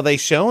 Well, they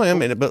show him,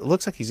 but it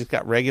looks like he's just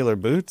got regular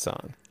boots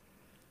on.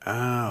 Oh,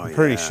 I'm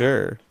pretty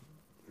sure.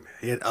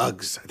 He had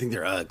Uggs. I think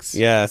they're Uggs.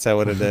 Yeah, that's how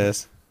what it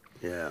is.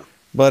 Yeah.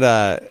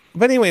 But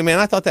anyway, man,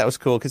 I thought that was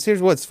cool, because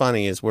here's what's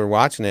funny is we're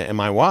watching it, and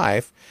my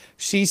wife,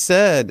 she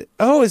said,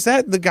 "Oh, is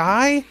that the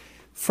guy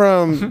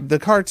from the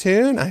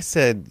cartoon?" I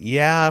said,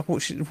 "Yeah,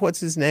 what's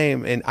his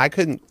name?" And I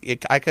couldn't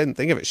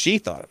think of it. She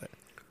thought of it.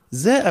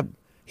 Zeb.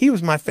 He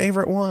was my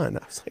favorite one.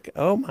 I was like,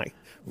 "Oh my,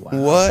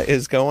 what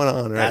is going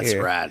on right That's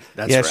here?" rad.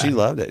 That's yeah, rad. She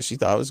loved it. She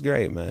thought it was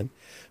great, man.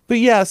 But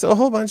yeah, so a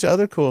whole bunch of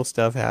other cool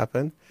stuff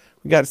happened.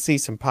 We got to see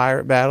some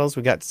pirate battles.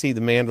 We got to see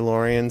the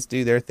Mandalorians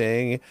do their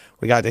thing.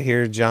 We got to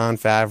hear Jon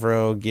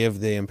Favreau give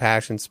the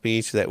impassioned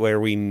speech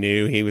where we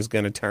knew he was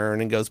going to turn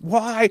and goes,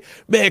 "Why?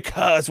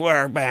 Because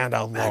we're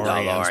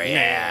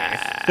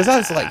Mandalorians." Because I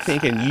was like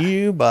thinking,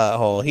 you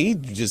butthole, he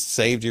just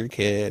saved your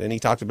kid. And he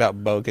talked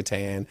about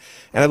Bo-Katan.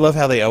 And I love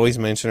how they always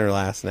mention her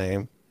last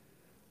name.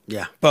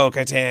 Yeah.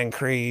 Bo-Katan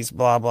Kryze,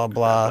 blah, blah,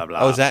 blah. Blah, blah,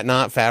 blah. Oh, is that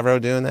not Favreau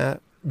doing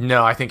that?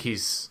 No, I think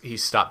he's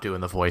stopped doing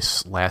the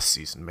voice last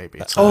season. Maybe.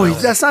 It's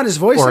that's not his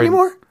voice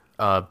anymore?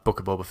 Book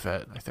of Boba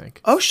Fett, I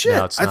think. Oh, shit.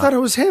 No, I thought it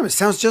was him. It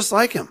sounds just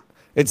like him.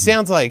 It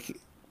sounds like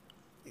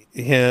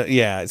him.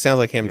 Yeah, it sounds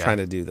like him trying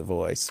to do the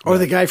voice. Or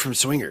the guy from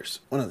Swingers.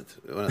 One of the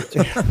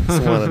two.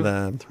 It's one of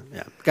them.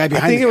 Yeah. Guy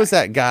behind I think the it was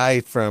that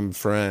guy from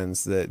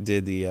Friends that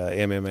did the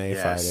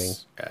MMA fighting.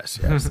 Yes,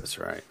 that's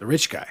right. The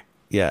rich guy.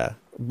 Yeah.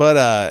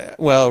 But,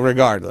 well,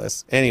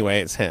 regardless.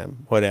 Anyway, it's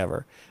him.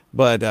 Whatever.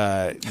 But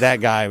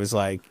that guy was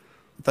like,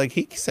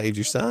 he saved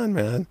your son,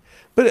 man.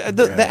 But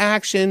the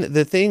action,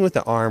 the thing with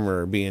the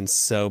armor being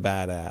so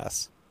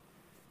badass,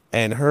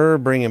 and her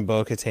bringing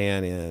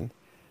Bo-Katan in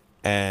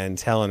and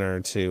telling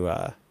her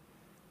to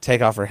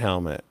take off her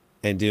helmet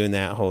and doing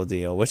that whole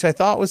deal, which I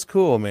thought was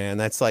cool, man.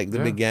 That's like the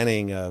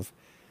beginning of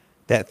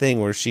that thing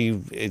where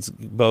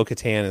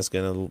Bo-Katan is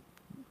going to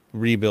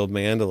rebuild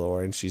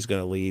Mandalore and she's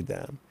going to lead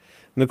them.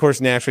 And of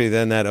course, naturally,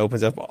 then that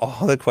opens up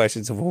all the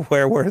questions of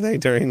where were they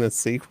during the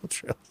sequel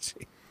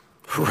trilogy?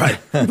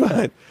 Right.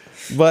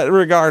 But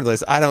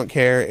regardless, I don't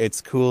care. It's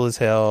cool as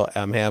hell.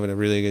 I'm having a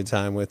really good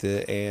time with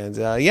it. And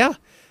yeah,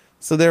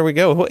 so there we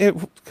go.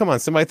 Come on,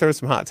 somebody throw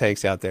some hot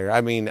takes out there.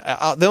 I mean,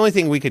 the only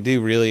thing we could do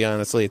really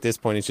honestly at this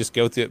point is just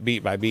go through it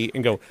beat by beat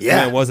and go,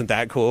 man, wasn't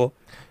that cool?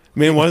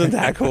 Man, wasn't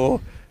that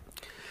cool?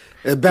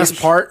 The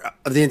best part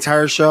of the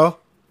entire show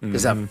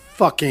is that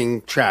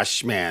fucking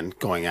trash man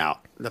going out.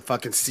 The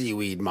fucking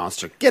seaweed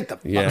monster. Get the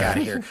fuck out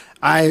of here.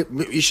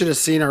 You should have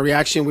seen our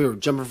reaction. We were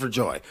jumping for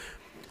joy.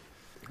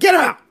 Get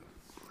him out.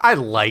 I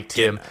liked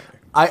him.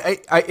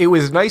 It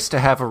was nice to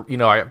have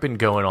I've been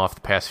going off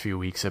the past few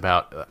weeks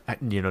about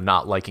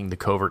not liking the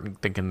Covert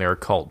and thinking they're a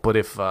cult. But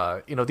if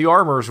the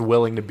armor is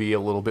willing to be a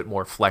little bit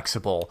more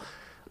flexible,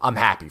 I'm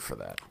happy for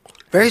that.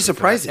 Very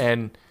surprising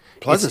and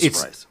pleasant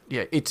surprise.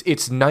 Yeah,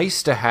 it's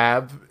nice to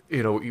have.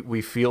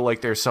 We feel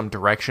like there's some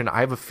direction. I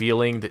have a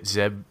feeling that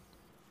Zeb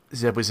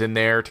was in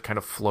there to kind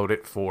of float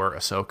it for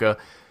Ahsoka.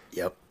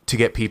 Yep. To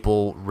get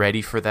people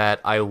ready for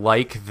that. I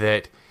like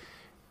that.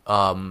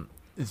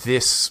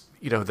 This,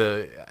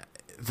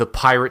 the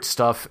pirate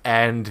stuff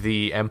and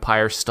the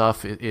Empire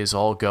stuff is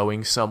all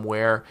going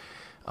somewhere.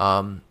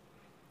 And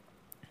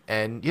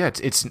yeah,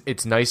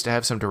 it's nice to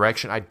have some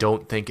direction. I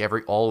don't think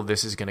all of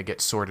this is going to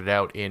get sorted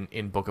out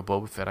in Book of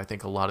Boba Fett. I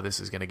think a lot of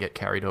this is going to get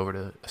carried over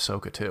to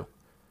Ahsoka too.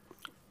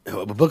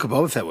 Book of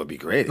Boba Fett would be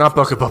great. Not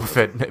Book of Boba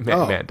Fett,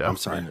 Mando. I'm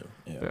sorry.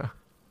 Yeah.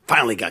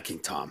 Finally got King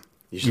Tom.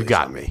 You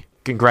got me.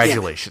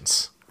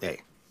 Congratulations.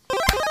 Hey.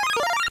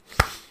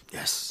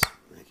 Yes.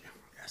 Thank you.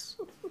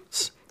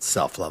 Yes.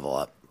 Self-level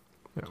up.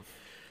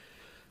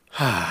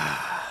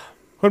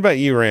 What about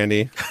you,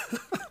 Randy?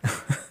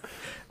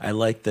 I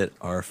like that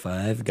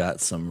R5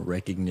 got some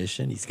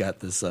recognition. He's got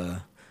this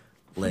cool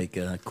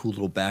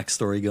little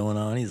backstory going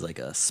on. He's like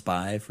a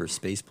spy for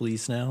space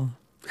police now.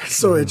 It's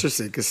so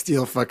interesting because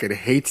Steele fucking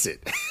hates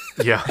it.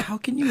 Yeah. How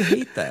can you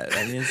hate that?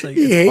 I mean, it's like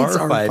He hates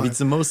R5. He's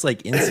the most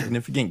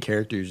insignificant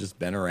character who's just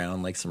been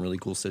around some really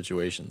cool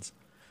situations.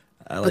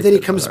 But then he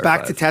comes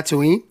back to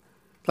Tatooine.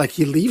 Like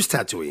he leaves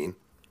Tatooine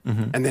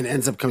and then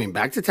ends up coming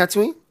back to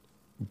Tatooine.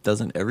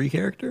 Doesn't every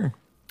character?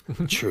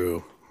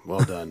 True.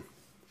 Well done.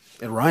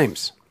 It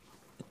rhymes.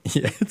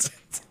 Yeah, it's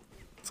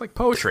like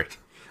poetry.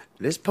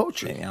 It is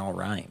poetry. It all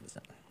rhymes.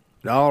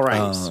 It all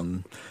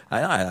rhymes.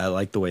 I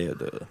like the way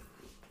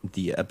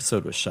the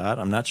episode was shot.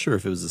 I'm not sure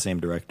if it was the same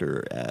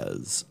director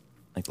as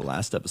the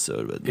last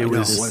episode, but it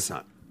was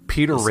not.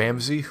 Peter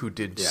Ramsey, who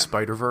did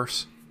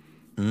Spider-Verse.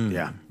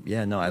 Yeah.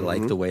 Yeah, no, I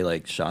like the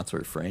way shots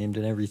were framed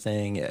and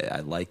everything.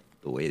 I like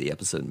the way the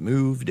episode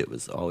moved. It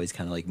was always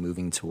kind of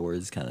moving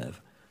towards kind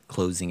of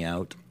closing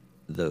out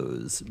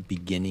those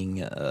beginning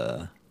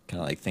kind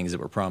kind of like things that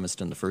were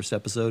promised in the first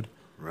episode.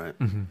 Right.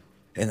 Mm-hmm.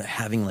 And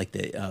having like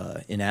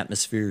the in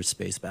atmosphere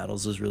space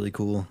battles is really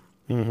cool.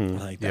 I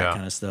like that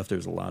kind of stuff.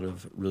 There's a lot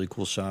of really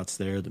cool shots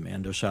there. The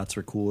Mando shots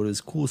were cool. It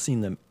was cool seeing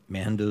the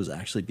Mandos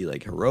actually be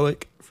like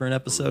heroic for an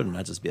episode and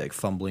not just be like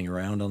fumbling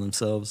around on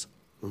themselves.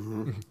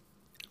 Mm-hmm.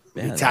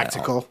 Man,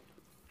 tactical.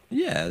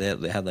 They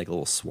had like a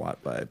little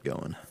SWAT vibe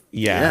going.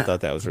 Yeah, I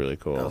thought that was really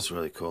cool. That was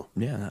really cool.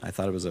 Yeah, I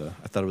thought it was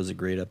a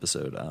great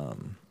episode.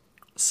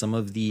 Some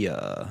of the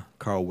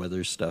Carl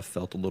Weathers stuff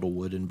felt a little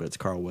wooden, but it's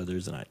Carl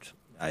Weathers, and I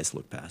just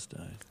looked past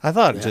it. I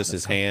thought just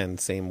his hand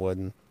seemed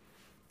wooden.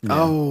 Yeah.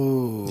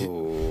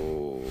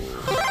 Oh.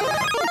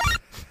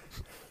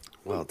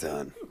 Well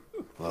done.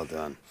 Well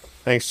done.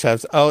 Thanks,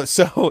 Chubbs. Oh,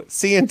 so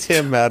seeing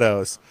Tim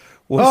Meadows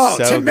was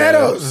so Tim good.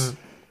 Meadows.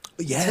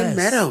 Yes. Tim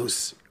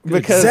Meadows.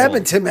 Because Zeb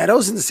and Tim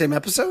Meadows in the same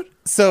episode?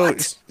 So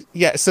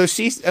so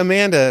she's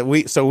Amanda.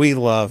 We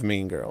love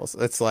Mean Girls.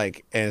 It's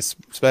like, and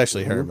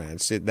especially her, man.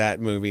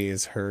 That movie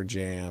is her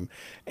jam.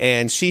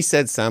 And she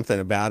said something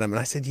about him, and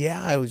I said,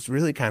 yeah, I was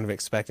really kind of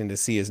expecting to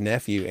see his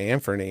nephew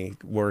Anthony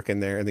working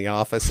there in the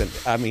office. And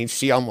I mean,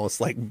 she almost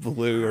like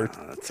blew her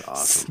that's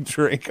awesome.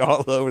 drink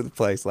all over the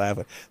place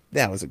laughing.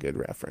 That was a good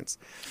reference.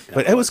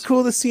 But it was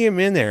cool to see him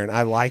in there, and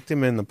I liked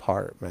him in the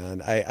part,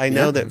 man. I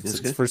know that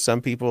for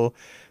some people,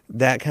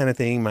 that kind of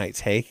thing might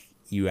take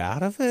you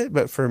out of it,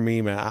 but for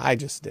me, man, I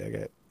just dig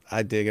it.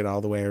 I dig it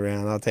all the way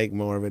around. I'll take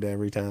more of it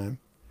every time.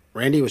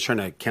 Randy was trying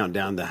to count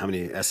down how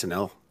many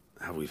SNL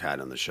have we've had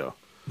on the show.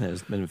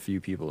 There's been a few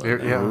people.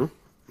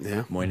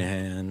 Yeah.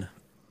 Moynihan,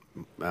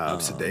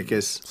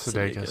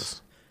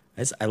 Sudeikis.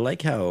 I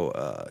like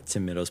how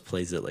Tim Meadows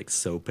plays it like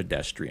so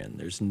pedestrian.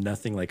 There's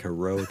nothing like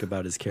heroic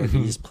about his character.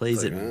 He just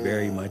plays it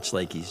very much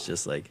like he's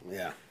just like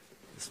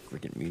this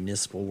freaking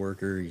municipal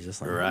worker. He's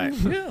just like right.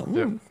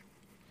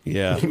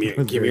 Yeah. Give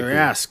me your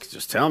ask.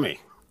 Just tell me.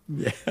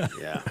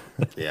 Yeah.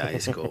 Yeah,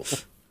 he's cool.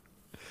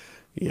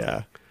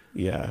 Yeah,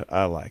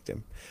 I liked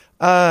him.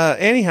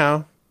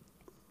 Anyhow,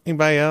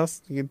 anybody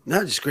else?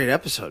 No, just great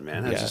episode,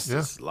 man.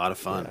 It's a lot of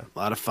fun. Yeah. A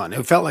lot of fun.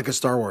 It felt like a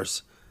Star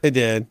Wars. It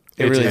did.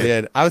 It really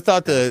did. I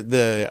thought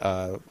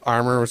the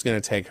armor was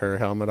going to take her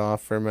helmet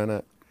off for a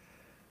minute.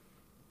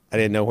 I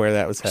didn't know where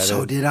that was headed.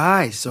 So did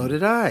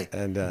I.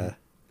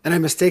 And I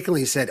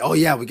mistakenly said, "Oh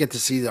yeah, we get to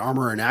see the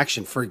armor in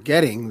action,"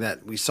 forgetting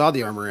that we saw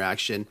the armor in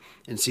action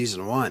in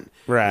season 1.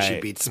 Right.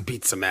 She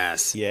beats some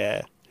ass.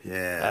 Yeah.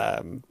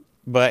 Yeah.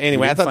 But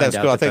anyway, I thought that was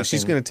cool. I think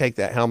she's thing... going to take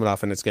that helmet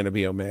off, and it's going to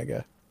be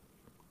Omega.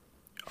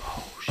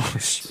 Oh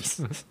shit!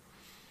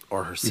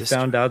 Or her sister. You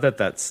found out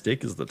that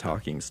stick is the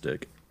talking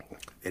stick.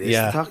 It is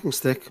the talking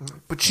stick.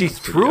 But she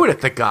threw it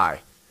at the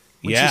guy.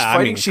 When she's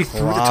fighting, she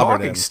threw the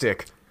talking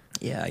stick.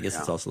 Yeah, I guess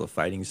it's also the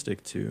fighting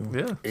stick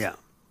too. Yeah.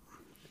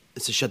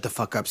 It's a shut the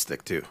fuck up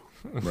stick too.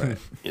 Right.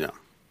 You know.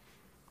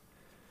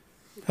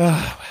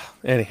 Well,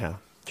 anyhow.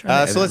 So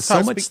let's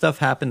talk. So much stuff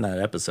happened that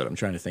episode. I'm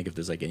trying to think if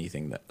there's like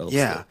anything that else.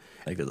 Yeah.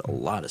 Like there's a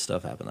lot of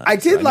stuff happened. That I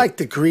episode. did like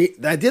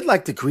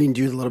the green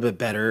dude a little bit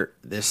better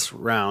this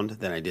round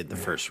than I did the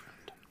first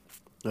round.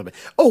 A little bit.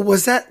 Oh,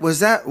 was that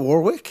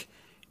Warwick?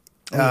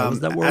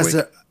 Was that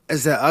Warwick?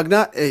 As the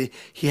Ugnaught,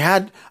 he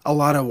had a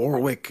lot of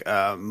Warwick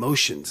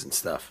motions and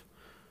stuff.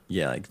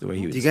 Yeah, like the way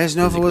he was. Do you guys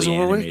know if it was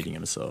Warwick? Animating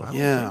himself.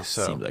 Yeah.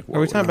 So. Seemed like Are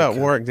we talking about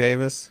Warwick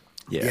Davis?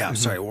 Yeah. I'm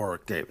sorry,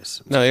 Warwick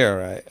Davis. No, you're all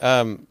right.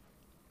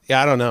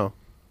 I don't know.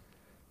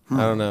 I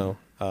don't know.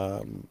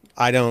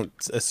 I don't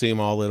assume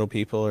all little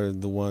people are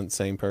the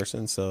same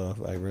person, so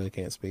I really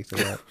can't speak to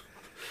that.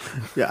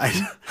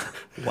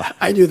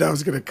 I knew that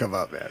was going to come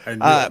up, man.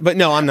 But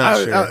no, I'm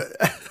not sure.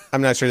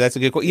 I'm not sure. That's a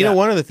good question. You know,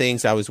 one of the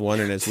things I was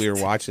wondering as we were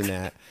watching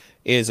that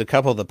is a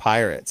couple of the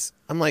pirates.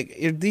 I'm like,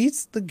 are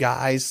these the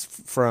guys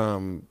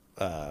from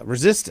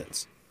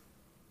Resistance?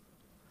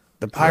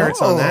 The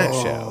pirates on that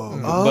show.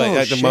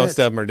 But most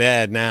of them are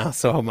dead now,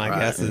 so my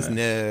guess is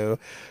no.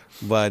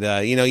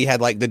 But, you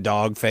had like the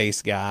dog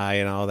face guy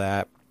and all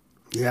that.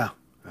 Yeah.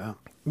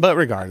 But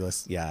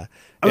regardless, yeah.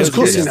 It was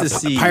cool to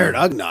see Pirate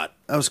Ugnaught.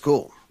 That was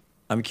cool.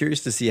 I'm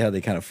curious to see how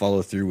they kind of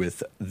follow through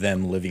with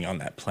them living on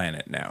that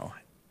planet now.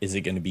 Is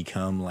it going to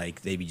become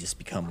like they just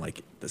become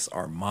like this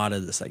armada,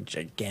 this like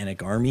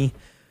gigantic army?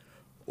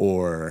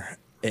 Or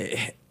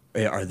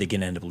are they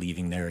going to end up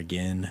leaving there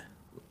again?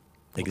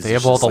 They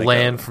have all the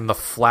land from the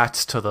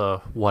flats to the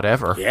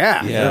whatever.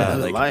 Yeah.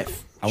 Like,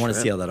 life. I want to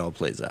see how that all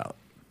plays out.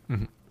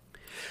 Mm-hmm.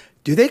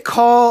 Do they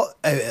call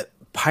a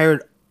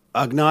Pirate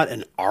Ugnaught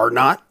an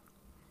Arnaught?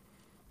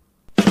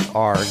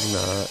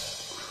 Arnaught.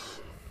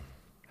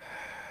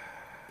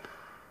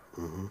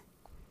 Mm-hmm.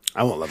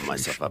 I won't level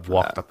myself up.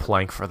 Walk the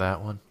plank for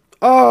that one.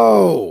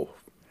 Oh.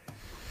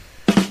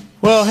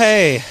 Well,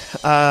 hey,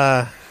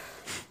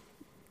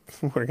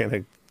 we're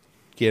gonna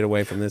get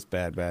away from this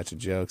bad batch of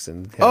jokes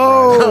and head right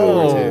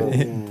over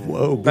to...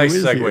 Whoa! Nice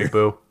segue,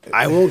 Boo.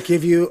 I won't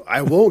give you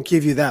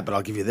that, but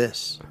I'll give you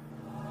this.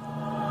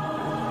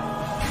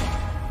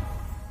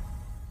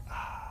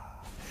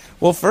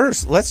 Well,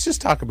 first, let's just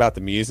talk about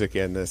the music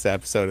in this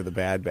episode of The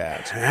Bad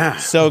Batch. Yeah.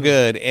 So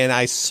good. And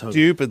I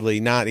stupidly,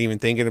 not even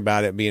thinking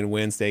about it being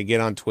Wednesday,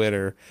 get on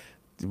Twitter,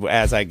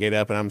 as I get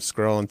up and I'm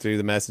scrolling through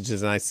the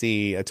messages and I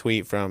see a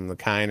tweet from the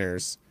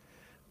Kiners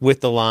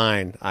with the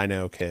line, "I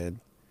know, kid,"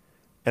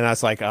 and I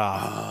was like,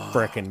 "Oh,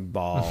 frickin'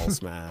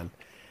 balls, man!"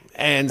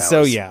 And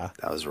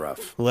that was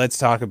rough. Let's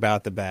talk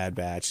about the Bad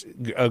Batch.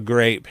 A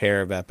great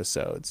pair of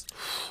episodes,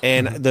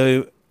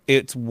 and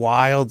it's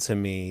wild to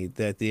me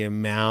that the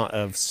amount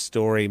of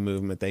story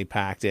movement they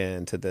packed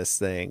into this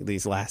thing,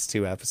 these last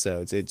 2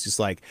 episodes, it's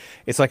like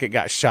it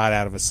got shot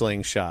out of a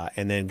slingshot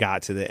and then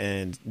got to the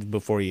end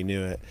before you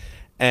knew it.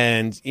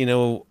 And,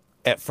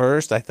 at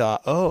first I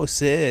thought, oh,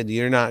 Sid,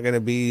 you're not going to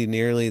be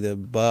nearly the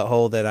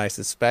butthole that I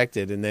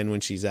suspected. And then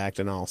when she's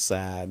acting all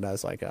sad, I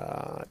was like,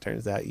 it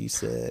turns out you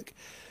sick.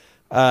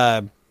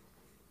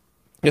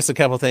 Just a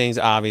couple things.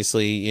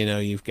 Obviously,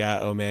 you've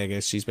got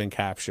Omega. She's been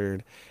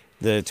captured.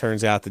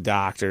 Turns out the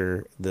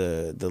doctor,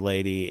 the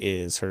lady,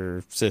 is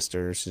her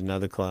sister. She's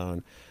another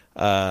clone.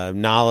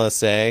 Nala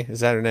Se,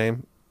 is that her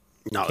name?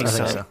 No, I think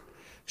so.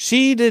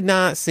 She did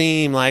not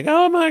seem like,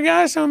 oh my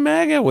gosh,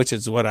 Omega, which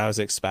is what I was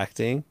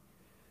expecting.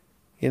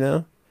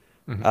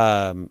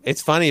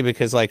 It's funny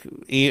because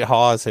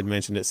Hawes had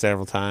mentioned it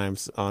several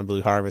times on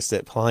Blue Harvest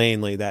that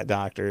plainly that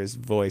doctor is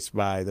voiced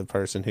by the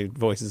person who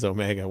voices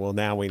Omega. Well,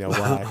 now we know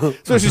why.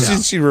 So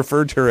she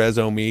referred to her as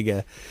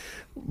Omega.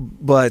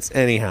 But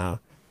anyhow.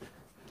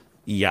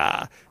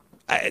 Yeah,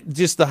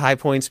 just the high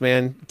points,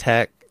 man.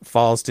 Tech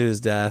falls to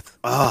his death.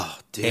 Oh,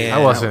 dude,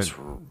 I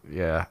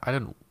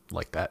didn't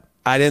like that.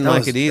 I didn't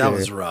like it either. That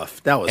was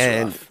rough.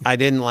 Rough. I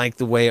didn't like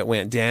the way it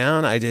went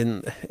down.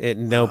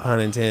 No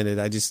pun intended.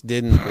 I just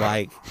didn't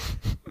like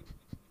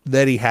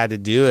that he had to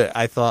do it.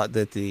 I thought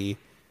that the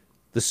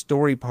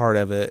story part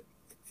of it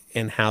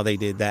and how they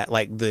did that,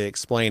 like the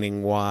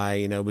explaining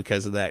why,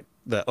 because of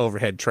the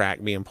overhead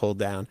track being pulled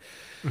down.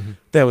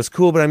 That was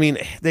cool, but I mean,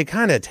 they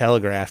kind of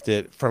telegraphed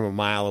it from a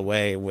mile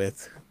away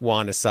with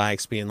Wanda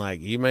Sykes being like,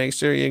 "You make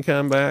sure you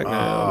come back."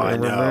 I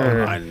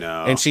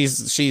know. And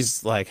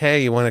she's like,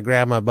 "Hey, you want to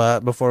grab my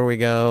butt before we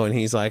go?" And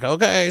he's like,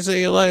 "Okay, see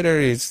you later."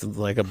 He's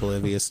like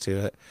oblivious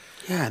to it.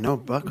 Yeah, no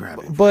butt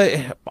grabbing.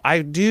 But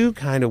I do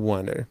kind of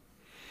wonder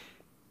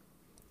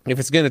if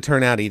it's going to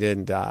turn out he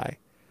didn't die,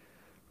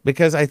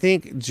 because I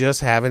think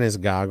just having his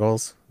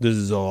goggles, this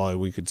is all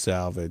we could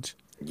salvage.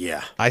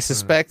 Yeah. I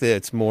suspect that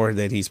it's more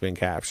that he's been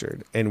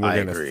captured and we're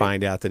going to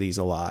find out that he's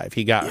alive.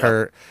 He got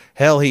hurt.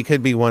 Hell, he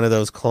could be one of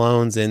those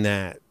clones in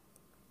that,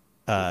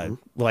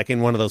 like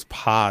in one of those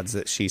pods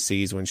that she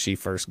sees when she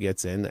first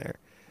gets in there.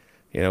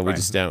 We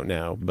just don't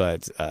know.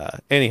 But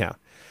anyhow,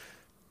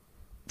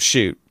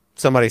 shoot.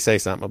 Somebody say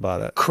something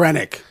about it.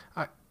 Krennic.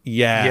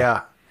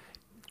 Yeah.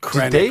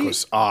 Krennic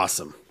was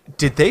awesome.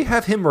 Did they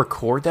have him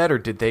record that or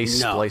did they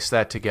splice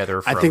that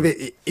together? I think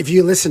that if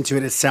you listen to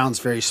it, it sounds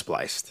very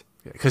spliced.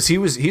 Because he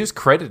was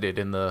credited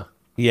in the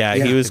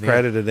he was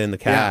credited in the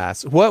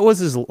cast. What was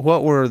his whole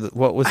I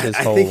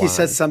think he line?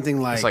 said something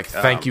like it's like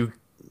thank you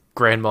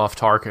Grand Moff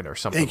Tarkin or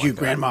something. Thank you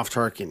Grand Moff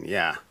Tarkin.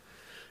 Yeah.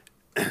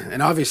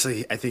 And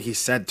obviously I think he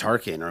said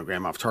Tarkin or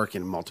Grand Moff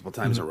Tarkin multiple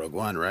times in Rogue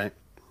One, right?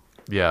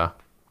 Yeah.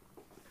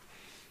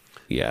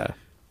 Yeah.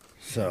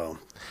 So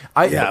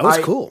it was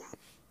cool.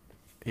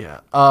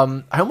 Yeah.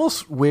 I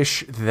almost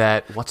wish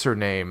that what's her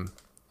name?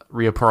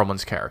 Rhea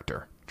Perlman's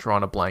character.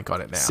 Drawing a blank on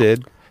it now.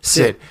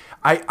 Sid.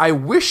 I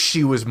wish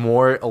she was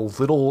more a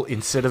little,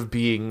 instead of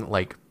being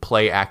like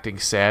play acting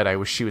sad, I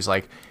wish she was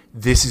like,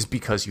 this is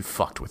because you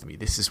fucked with me.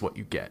 This is what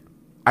you get.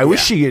 I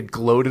wish she had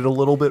gloated a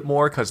little bit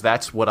more because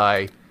that's what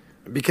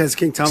Because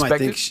King Tom, expected. I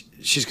think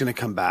she's going to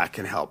come back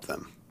and help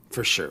them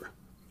for sure.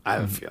 I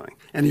have a feeling.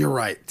 And you're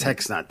right.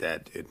 Tech's not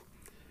dead, dude.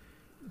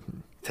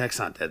 Tech's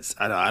not dead.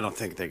 I don't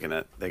think they're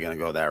gonna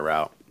go that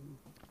route.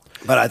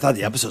 But I thought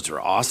the episodes were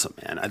awesome,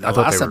 man. The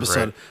last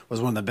episode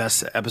was one of the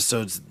best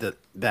episodes that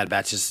Bad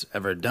Batch has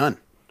ever done.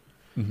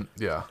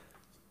 Yeah.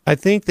 I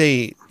think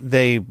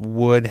they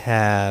would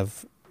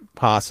have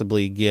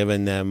possibly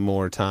given them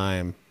more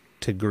time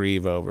to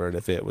grieve over it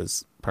if it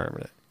was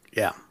permanent.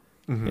 Yeah.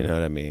 You know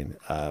what I mean?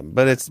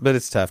 But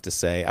it's tough to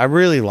say. I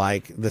really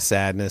like the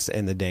sadness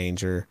and the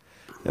danger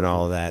and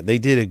all of that. They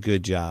did a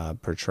good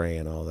job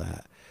portraying all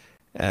that.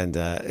 And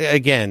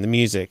again, the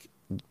music,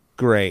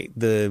 great.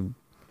 The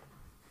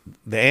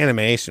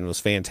animation was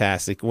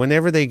fantastic.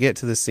 Whenever they get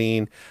to the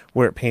scene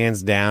where it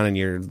pans down and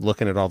you're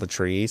looking at all the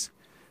trees,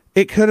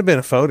 it could have been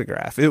a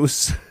photograph. It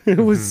was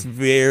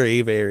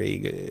very, very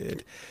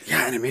good.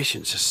 Yeah,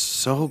 animation's just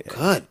so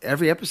good.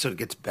 Every episode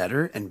gets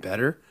better and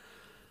better.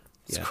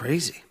 It's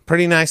crazy.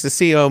 Pretty nice to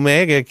see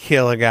Omega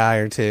kill a guy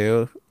or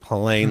two,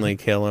 plainly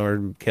kill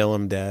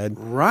him dead.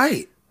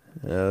 Right.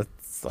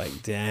 It's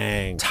like,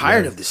 dang.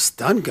 Tired of this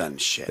stun gun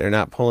shit. They're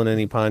not pulling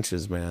any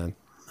punches, man.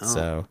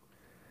 No.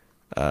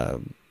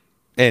 So,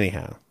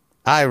 anyhow,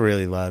 I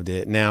really loved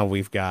it. Now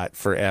we've got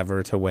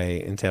forever to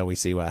wait until we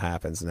see what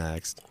happens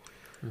next.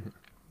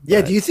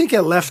 Yeah, do you think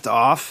it left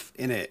off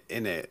in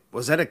a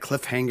was that a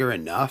cliffhanger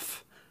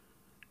enough?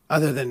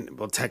 Other than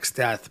Tech's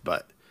death,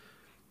 but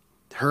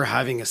her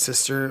having a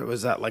sister,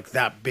 was that like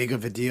that big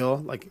of a deal?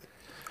 Like,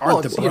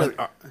 aren't the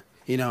brother,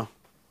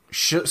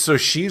 so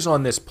she's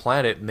on this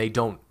planet and they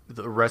don't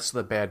the rest of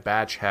the Bad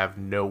Batch have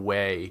no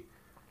way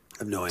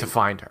to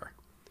find her.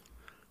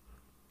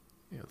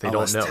 They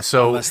don't know.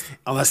 So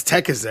unless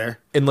Tech is there.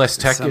 Unless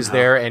Tech is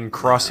there and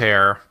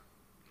Crosshair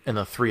and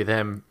the three of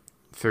them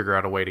figure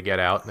out a way to get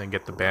out and then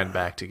get the band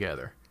back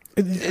together.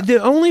 The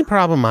only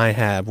problem I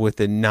have with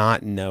the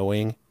not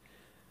knowing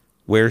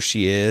where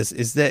she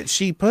is that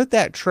she put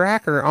that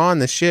tracker on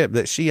the ship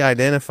that she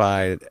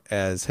identified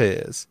as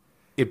his.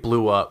 It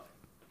blew up.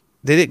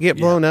 Did it get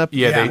blown up?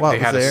 Yeah, they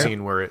had a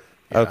scene where it...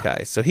 Yeah.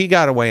 Okay, so he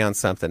got away on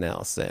something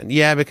else then.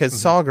 Yeah, because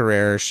Saul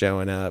Guerrero is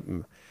showing up.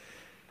 Now,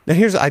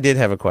 I did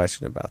have a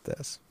question about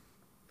this.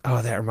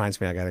 Oh, that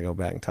reminds me, I got to go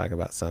back and talk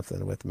about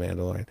something with the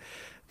Mandalorian.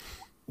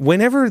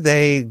 Whenever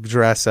they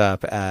dress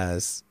up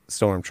as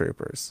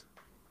stormtroopers,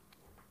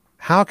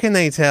 how can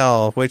they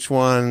tell which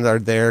ones are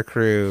their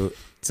crew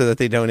so that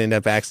they don't end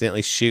up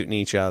accidentally shooting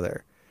each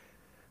other?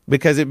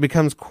 Because it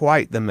becomes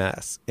quite the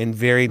mess and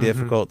very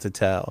difficult to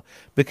tell.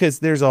 Because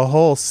there's a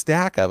whole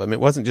stack of them. It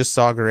wasn't just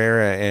Saw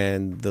Gerrera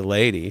and the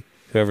lady,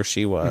 whoever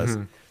she was,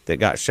 that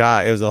got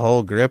shot. It was a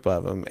whole grip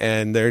of them.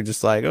 And they're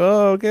just like,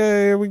 oh,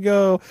 okay, here we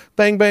go.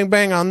 Bang, bang,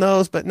 bang on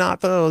those, but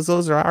not those.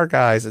 Those are our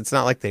guys. It's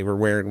not like they were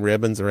wearing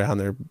ribbons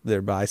around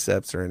their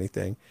biceps or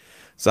anything.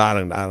 So I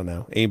don't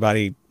know.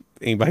 Anybody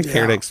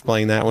care to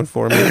explain that one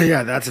for me?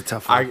 Yeah, that's a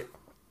tough one.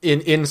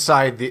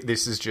 Inside,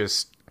 this is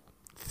just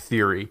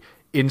theory.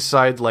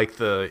 Inside, like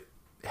the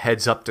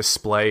heads-up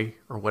display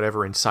or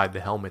whatever inside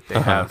the helmet,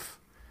 they have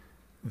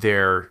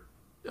their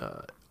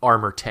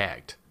armor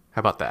tagged. How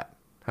about that?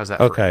 How's that?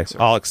 Okay,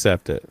 I'll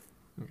accept it.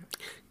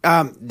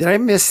 Did I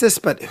miss this?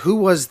 But who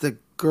was the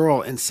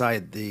girl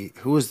inside the?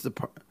 Was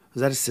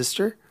that a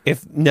sister? She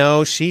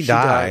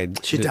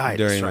died. She died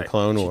during the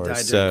Clone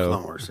Wars. She died during the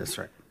Clone Wars. That's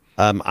right.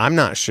 I'm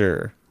not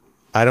sure.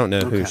 I don't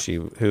know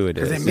who it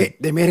is.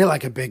 They made it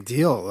like a big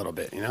deal a little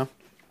bit, you know.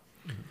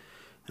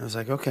 I was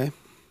like, okay.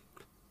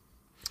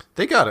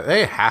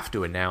 They have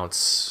to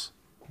announce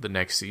the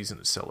next season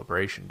of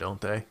Celebration, don't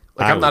they?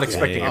 Like, I'm not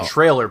expecting a think.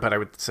 trailer, but I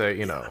would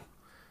say,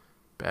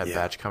 Bad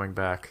Batch coming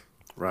back.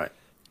 Right.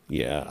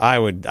 Yeah, I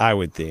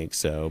would think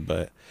so,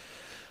 but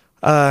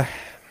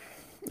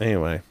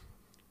anyway.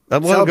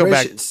 We'll go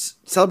back.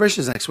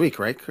 Celebration is next week,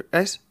 right,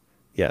 guys?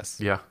 Yes.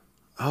 Yeah.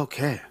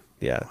 Okay.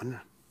 Yeah.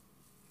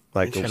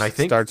 Like, and I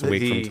think starts a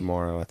week from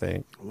tomorrow, I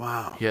think.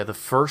 Wow. Yeah, the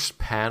first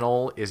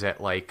panel is at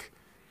like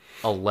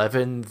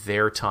 11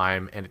 their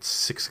time, and it's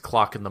 6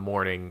 o'clock in the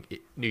morning,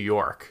 New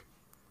York.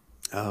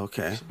 Oh,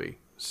 okay. This will be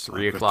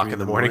 3 o'clock in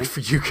the morning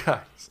for you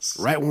guys.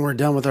 Right when we're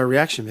done with our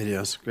reaction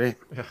videos. Great.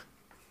 Yeah.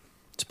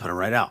 Just put them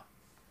right out.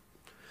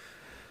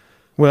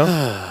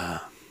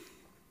 Well,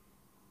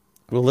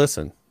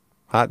 listen.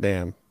 Hot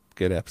damn.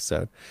 Good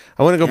episode.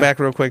 I want to go back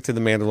real quick to The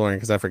Mandalorian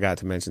because I forgot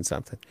to mention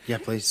something. Yeah,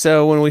 please.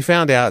 So when we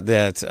found out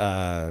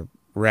that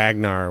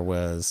Ragnar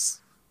was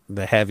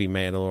the heavy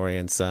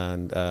Mandalorian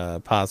son,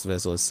 Paz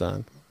Vizsla's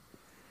son.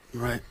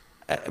 Right.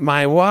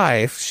 My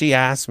wife, she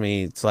asked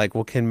me, it's like,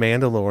 well, can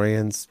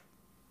Mandalorians,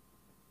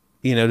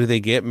 do they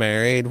get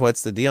married?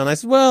 What's the deal? And I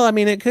said, well, I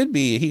mean, he could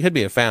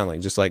be a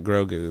foundling, just like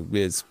Grogu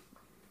is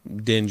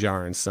Din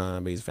Djarin's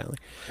son, but he's a foundling.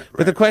 Right.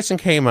 But the question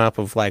came up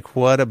of like,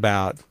 what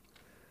about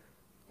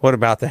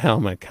the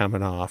helmet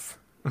coming off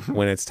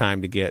when it's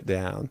time to get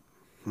down?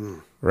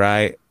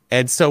 Right.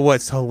 And so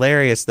what's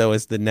hilarious though,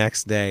 is the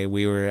next day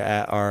we were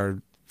at our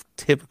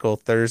typical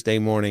Thursday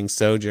morning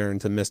sojourn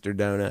to Mr.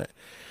 Donut.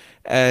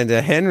 And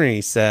Henry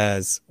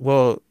says,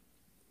 well,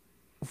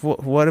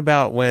 what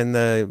about when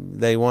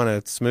they want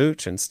to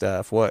smooch and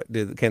stuff?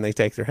 Can they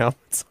take their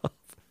helmets off?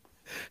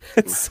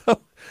 And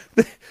so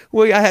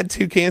I had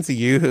 2 cans of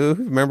Yoo-Hoo.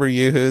 Remember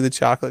Yoo-Hoo, the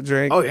chocolate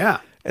drink? Oh, yeah.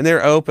 And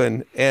they're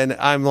open. And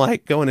I'm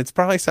like going, it's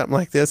probably something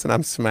like this. And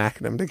I'm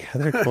smacking them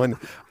together going,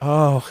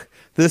 oh,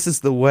 this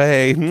is the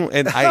way.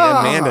 And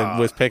Amanda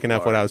was picking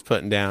up what I was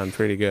putting down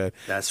pretty good.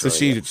 That's so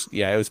really good.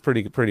 It was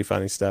pretty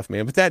funny stuff,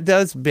 man. But that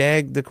does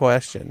beg the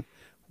question.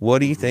 What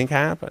do you think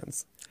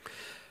happens?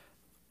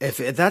 If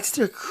that's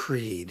their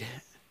creed,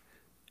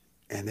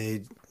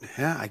 and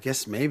I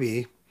guess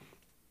maybe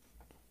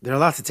they're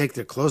allowed to take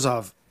their clothes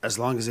off as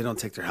long as they don't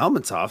take their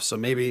helmets off. So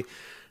maybe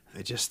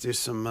they just do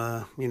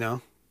some,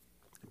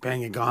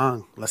 bang a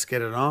gong. Let's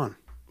get it on,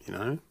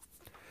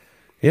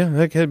 Yeah,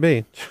 that could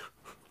be.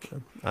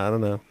 I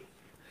don't know.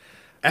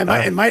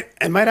 It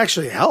might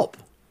actually help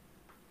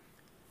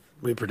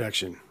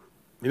reproduction.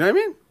 You know what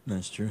I mean?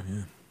 That's true.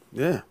 Yeah.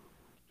 Yeah.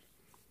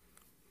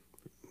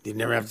 You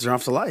never have to turn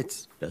off the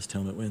lights. Best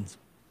helmet wins.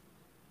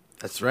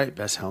 That's right.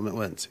 Best helmet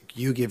wins.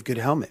 You give good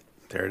helmet.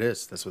 There it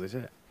is. That's what they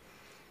say.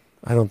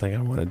 I don't think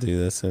I want to do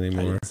this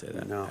anymore. I didn't say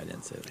that. No. I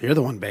didn't say that. You're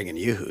the one banging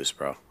Yoo-Hoos,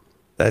 bro.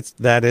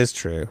 That is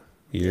true.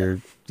 You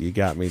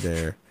got me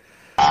there.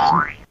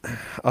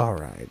 All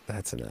right,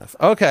 that's enough.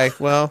 Okay,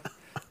 well,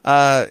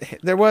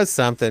 there was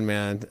something,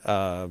 man.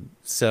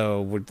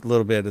 So with a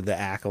little bit of the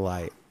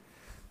acolyte,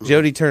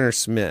 Jodie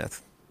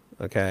Turner-Smith.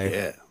 Okay,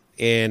 yeah,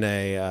 in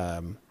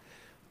a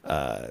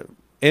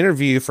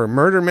interview for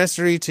Murder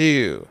Mystery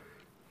 2,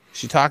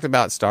 she talked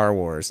about Star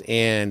Wars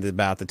and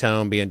about the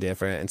tone being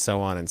different and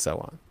so on and so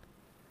on.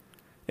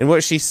 And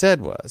what she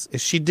said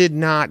is she did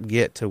not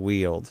get to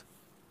wield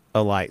a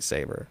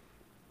lightsaber.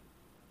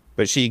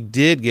 But she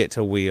did get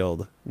to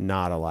wield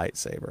not a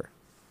lightsaber.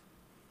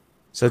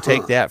 So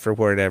take that for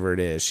whatever it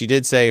is. She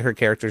did say her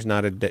character's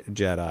not a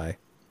Jedi.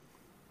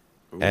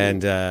 Ooh.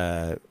 And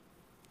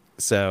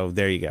so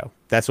there you go.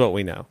 That's what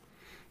we know.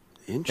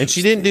 And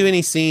she didn't do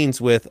any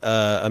scenes with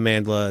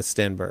Amandla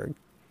Stenberg.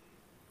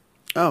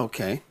 Oh,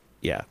 okay.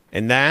 Yeah.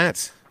 And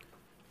that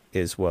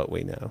is what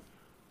we know.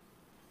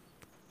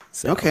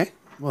 So, okay.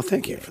 Well,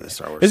 thank you for the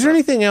Star Wars Is there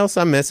anything else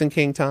I'm missing,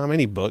 King Tom?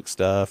 Any book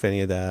stuff?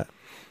 Any of that?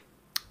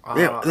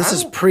 Yeah, this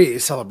is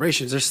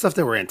pre-celebrations. There's stuff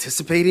that we're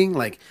anticipating.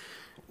 Like,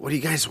 what do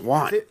you guys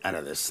want out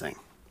of this thing?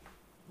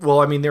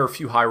 Well, I mean, there are a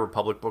few High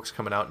Republic books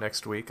coming out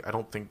next week. I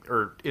don't think,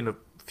 or in a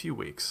few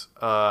weeks.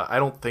 I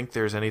don't think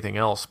there's anything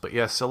else. But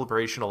yeah,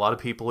 Celebration. A lot of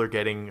people are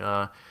getting.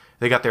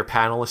 They got their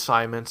panel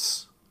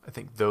assignments. I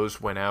think those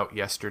went out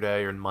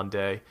yesterday or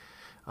Monday.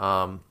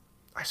 I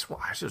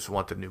just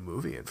want the new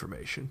movie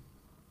information.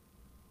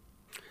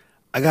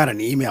 I got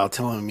an email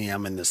telling me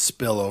I'm in the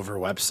Spillover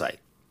website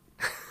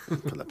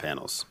for the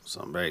panels, so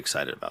I'm very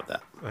excited about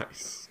that.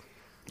 Nice.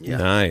 Yeah.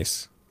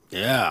 Nice.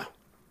 Yeah.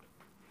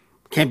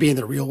 Can't be in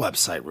the real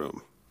website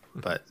room,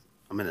 but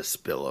I'm in a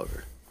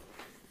Spillover.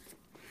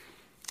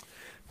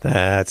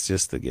 That's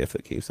just the gift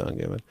that keeps on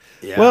giving.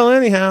 Yeah. Well,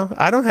 anyhow,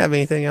 I don't have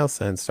anything else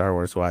then Star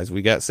Wars wise.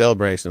 We got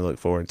Celebration to look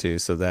forward to,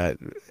 so that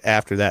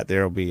after that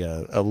there will be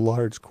a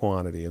large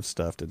quantity of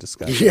stuff to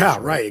discuss. Yeah,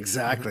 right,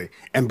 exactly.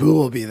 And Boo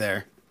will be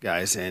there,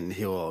 guys, and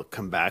he will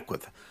come back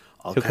with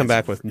all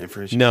kinds of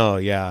information. No,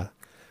 yeah.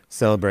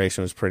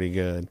 Celebration was pretty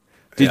good.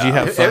 Did you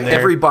have fun there?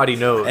 Everybody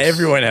knows.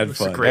 Everyone had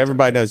fun.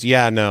 Everybody knows.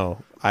 Yeah,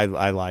 no. I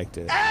liked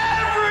it.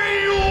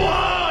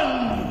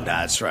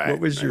 That's right. What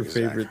was your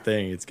favorite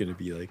thing? It's going to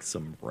be like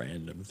some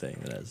random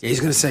thing. He's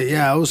going to say,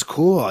 yeah, it was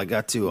cool. I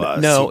got to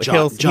no, see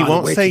he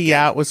won't say,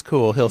 yeah, it was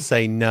cool. He'll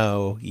say,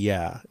 no,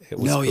 yeah, it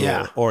was cool.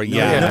 Yeah. Or,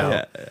 yeah,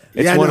 no.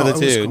 It's one of the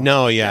two. Cool.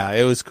 No, yeah,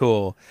 it was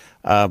cool.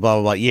 Blah,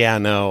 blah, blah. Yeah,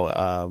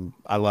 no,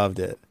 I loved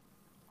it.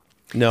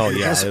 No,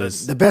 yeah, it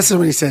was. The best is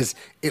when he says,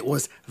 it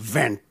was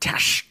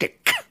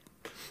fantastic.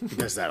 He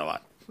does that a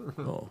lot.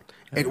 Oh,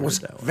 it was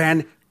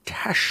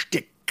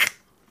fantastic.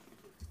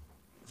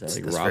 Is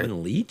that like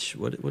Robin Leach?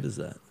 What is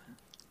that?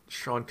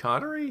 Sean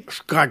Connery?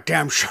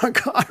 Goddamn Sean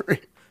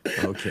Connery.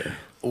 Okay.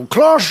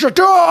 Close the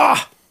door!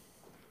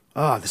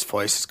 Oh, this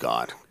voice is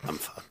gone. I'm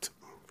fucked.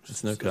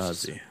 It's no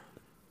Cosby.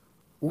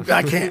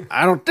 I can't.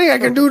 I don't think I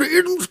can do the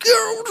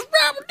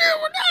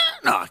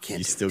No, I can't.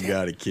 You still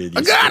got it, kid.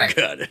 I got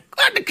it.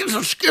 Got to get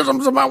some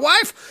schisms of my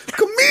wife.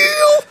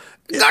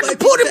 Camille. Got to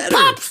put in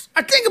pops.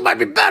 I think it might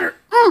be better.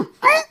 All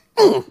right.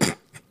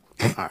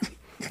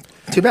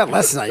 Too bad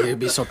Les not here. He'd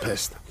be so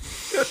pissed.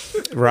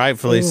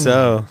 Rightfully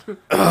so.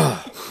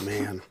 Oh,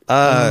 man.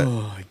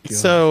 Oh, my God.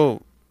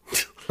 So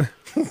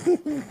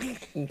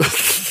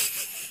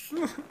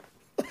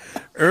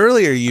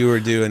earlier you were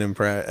doing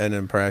an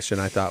impression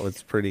I thought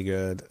was pretty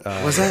good.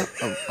 Was that?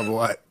 Of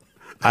what?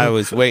 I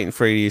was waiting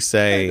for you to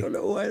say, I don't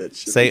know why that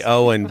say,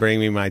 Owen, bring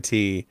me my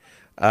tea.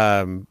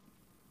 Your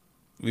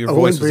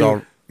voice was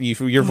all...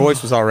 your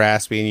voice was all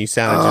raspy, and you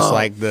sounded just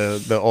like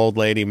the old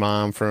lady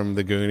mom from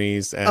the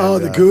Goonies.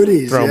 And, the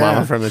Goonies. Throw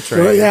Mama from the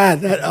train. Oh, yeah.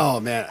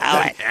 Man.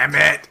 Damn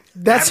it.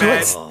 That's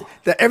what.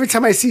 Every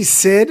time I see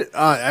Sid,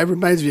 it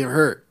reminds me of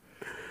her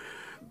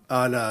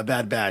on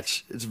Bad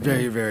Batch. It's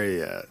very,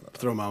 very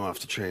throw Mama off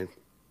the train.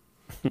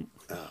 Oh,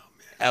 man.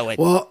 Owen.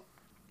 Well,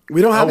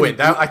 we don't have.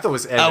 I thought it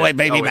was Emmett. Owen,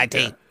 baby, my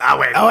tea.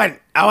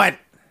 Owen.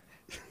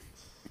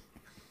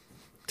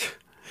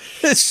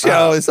 This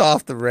show is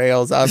off the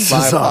rails. My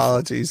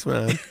apologies,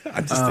 man.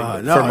 I'm just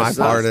thinking for my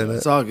part in it.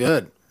 It's all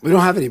good. We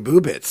don't have any boo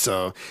bits,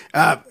 so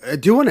I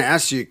do want to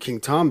ask you, King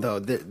Tom. Though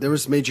there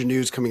was major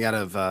news coming out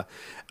of, I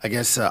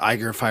guess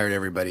Iger fired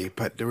everybody,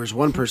 but there was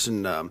one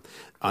person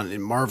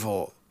in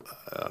Marvel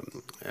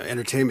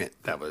Entertainment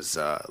that was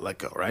let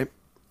go, right?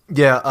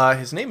 Yeah,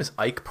 his name is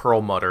Ike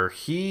Perlmutter.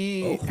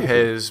 He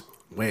has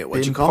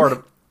what'd you call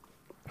him?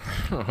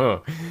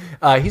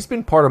 He's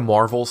been part of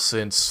Marvel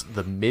since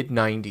the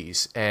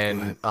mid-90s,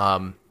 and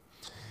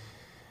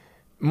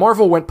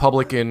Marvel went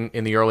public in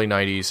the early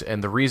 90s,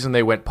 and the reason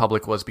they went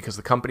public was because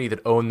the company that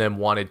owned them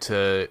wanted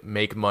to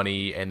make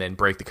money and then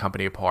break the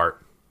company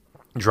apart,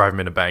 drive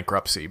them into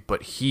bankruptcy.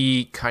 But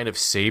he kind of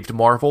saved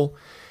Marvel,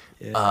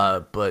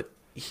 but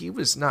he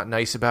was not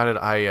nice about it.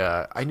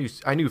 I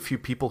knew a few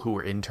people who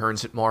were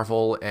interns at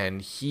Marvel,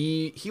 and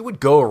he would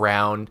go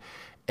around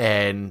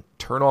and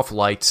turn off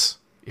lights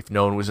if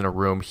no one was in a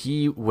room.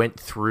 He went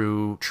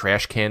through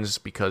trash cans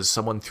because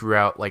someone threw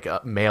out like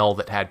a mail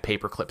that had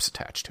paper clips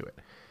attached to it.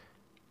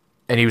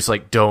 And he was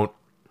like, don't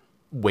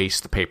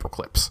waste the paper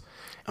clips.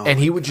 And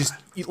he would just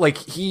like,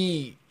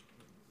 he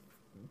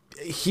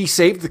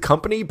saved the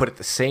company, but at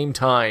the same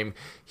time,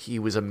 he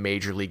was a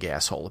major league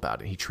asshole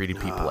about it. He treated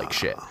people like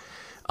shit.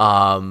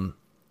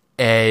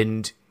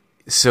 And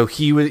so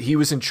he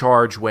was in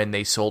charge when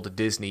they sold to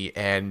Disney,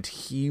 and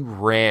he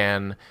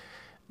ran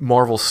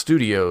Marvel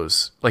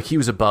Studios, like he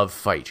was above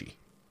Feige.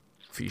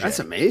 That's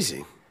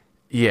amazing.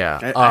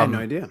 Yeah. I had no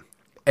idea.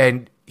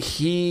 And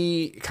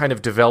he kind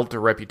of developed a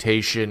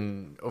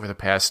reputation over the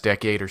past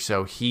decade or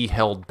so. He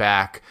held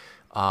back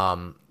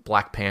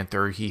Black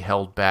Panther. He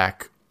held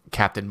back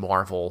Captain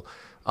Marvel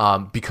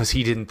because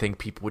he didn't think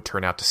people would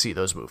turn out to see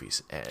those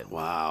movies. And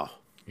wow,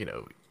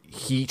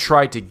 he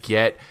tried to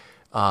get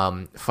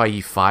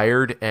Feige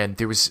fired, and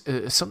there was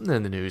something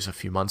in the news a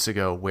few months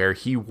ago where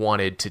he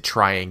wanted to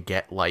try and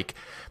get like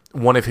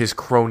one of his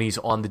cronies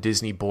on the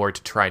Disney board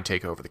to try and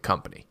take over the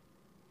company.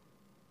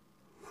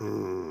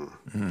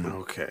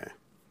 Okay.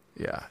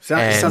 Yeah.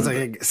 Sounds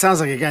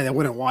like a guy that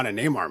wouldn't want a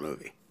Namor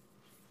movie.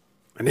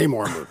 A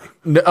Namor movie.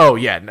 No, oh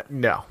yeah,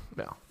 no.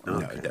 No,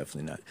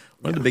 definitely not.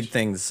 One of the big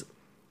things,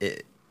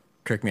 it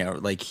correct me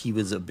out, like he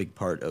was a big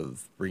part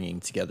of bringing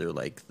together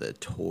like the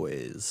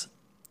toys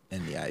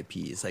and the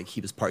IPs. Like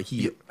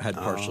he had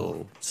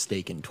partial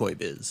stake in Toy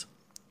Biz.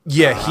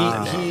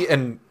 Yeah, he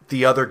and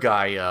the other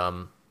guy,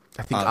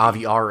 I think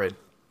Avi Arad.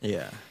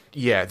 Yeah.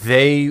 Yeah,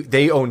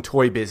 they own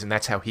Toy Biz, and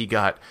that's how he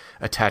got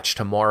attached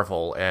to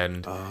Marvel.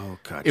 And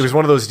gotcha. It was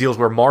one of those deals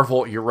where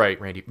Marvel, you're right,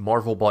 Randy,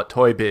 Marvel bought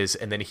Toy Biz,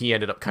 and then he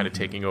ended up kind of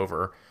taking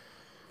over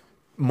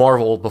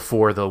Marvel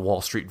before the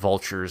Wall Street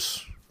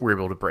vultures were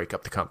able to break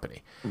up the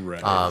company.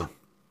 Right.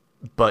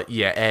 But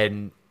yeah,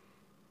 and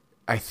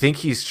I think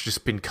he's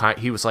just been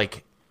he was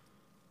like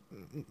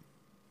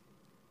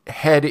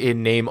head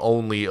in name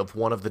only of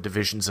one of the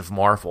divisions of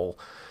Marvel,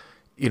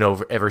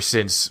 ever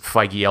since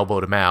Feige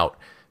elbowed him out.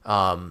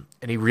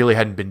 And he really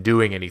hadn't been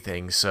doing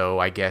anything, so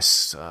I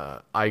guess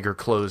Iger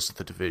closed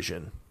the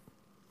division.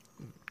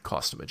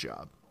 Cost him a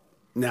job.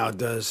 Now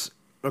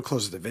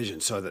close the division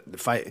so that the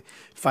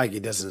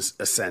Feige doesn't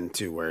ascend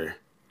to where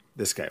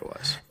this guy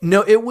was.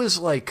 No, it was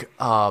like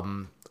a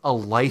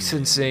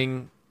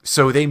licensing.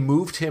 So they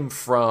moved him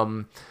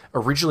from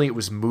originally it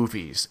was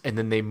movies, and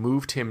then they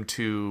moved him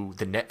to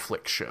the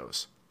Netflix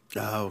shows.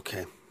 Oh,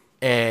 okay.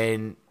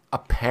 And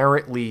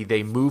apparently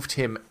they moved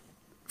him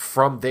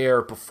from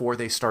there before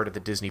they started the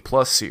Disney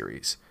Plus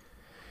series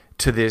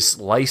to this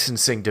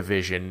licensing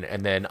division,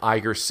 and then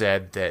Iger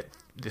said that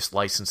this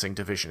licensing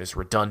division is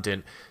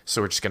redundant,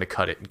 so we're just going to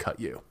cut it and cut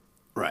you.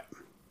 Right.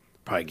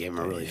 Probably gave him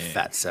a really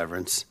fat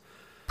severance.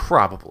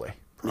 Probably.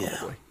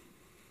 Yeah.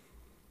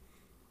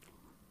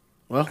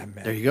 Well,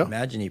 there you go.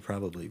 Imagine he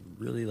probably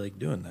really liked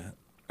doing that.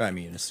 I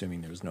mean,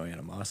 assuming there was no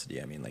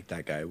animosity. I mean, like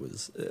that guy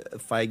was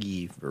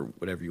Feige, or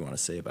whatever you want to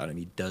say about him.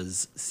 He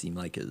does seem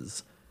like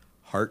his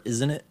heart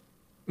is in it.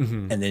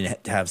 Mm-hmm. And then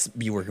to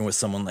be working with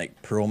someone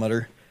like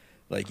Perlmutter,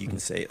 like you can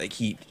say, like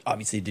he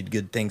obviously did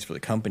good things for the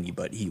company,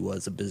 but he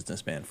was a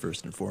businessman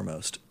first and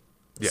foremost.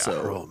 Yeah,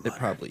 so it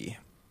probably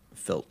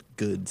felt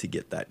good to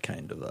get that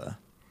kind of a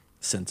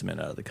sentiment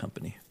out of the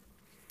company.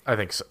 I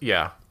think so.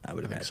 Yeah, I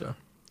would imagine so.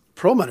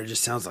 Perlmutter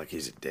just sounds like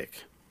he's a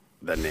dick.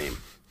 That name.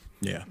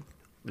 Yeah.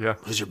 Yeah.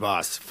 Who's your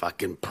boss?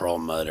 Fucking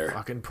Perlmutter.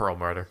 Fucking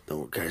Perlmutter.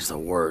 The guy's the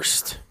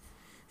worst.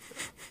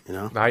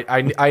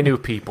 I knew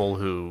people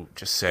who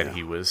just said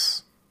he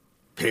was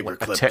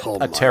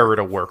paperclip a terror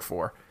to work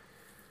for.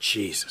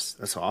 Jesus,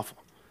 that's awful.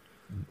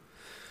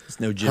 It's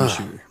no gym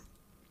shooter.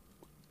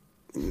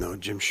 No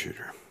gym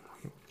shooter.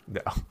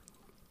 No.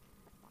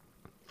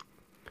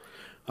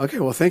 Okay,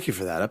 well, thank you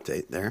for that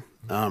update there.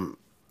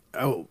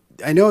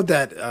 I know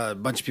that a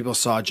bunch of people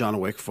saw John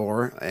Wick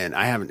 4, and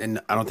I haven't,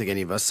 and I don't think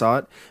any of us saw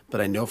it, but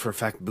I know for a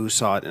fact Boo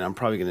saw it, and I'm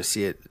probably going to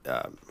see it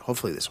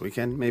hopefully this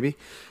weekend, maybe.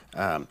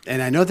 And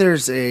I know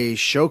there's a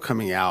show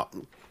coming out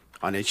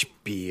on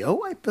HBO,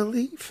 I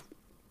believe,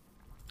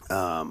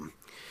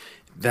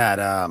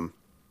 that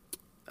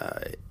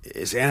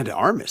is Anna de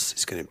Armas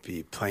is going to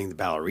be playing the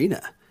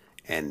ballerina,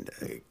 and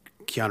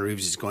Keanu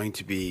Reeves is going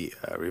to be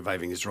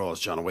reviving his role as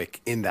John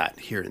Wick in that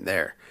here and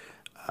there.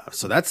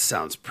 So that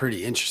sounds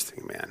pretty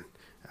interesting, man.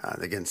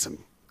 They're getting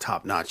some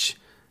top-notch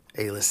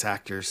A-list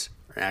actors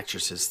or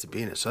actresses to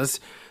be in it. So it's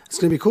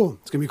going to be cool.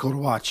 It's going to be cool to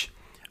watch.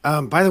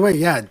 By the way,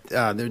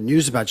 the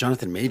news about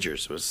Jonathan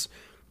Majors was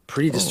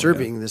pretty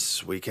disturbing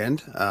this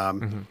weekend,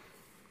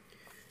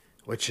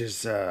 which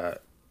is, I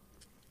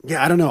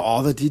don't know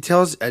all the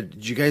details.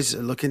 Did you guys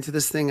look into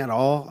this thing at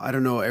all? I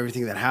don't know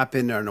everything that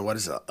happened. I don't know what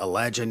is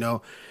alleged.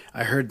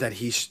 I heard that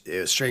he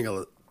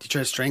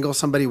tried to strangle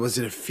somebody. Was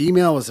it a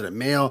female? Was it a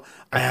male?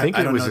 I think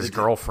it was his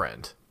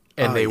girlfriend,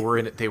 and they were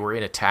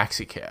in a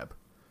taxi cab.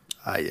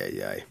 Aye.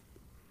 Yeah.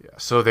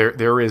 So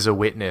there is a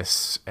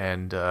witness,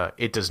 and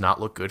it does not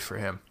look good for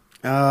him.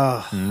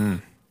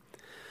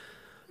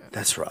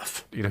 That's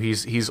rough.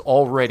 He's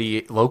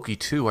already Loki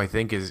 2, I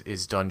think,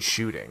 is done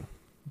shooting,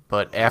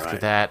 but after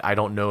that, I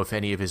don't know if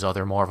any of his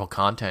other Marvel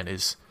content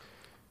is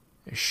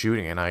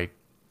shooting, and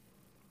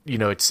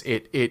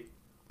it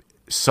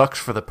sucks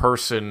for the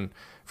person.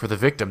 For the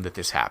victim that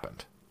this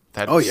happened.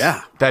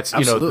 That's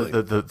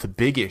absolutely. The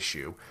big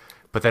issue.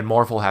 But then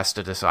Marvel has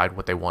to decide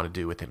what they want to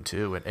do with him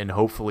too, and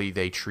hopefully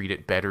they treat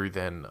it better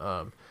than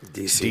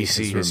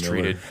DC has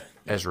treated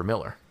Ezra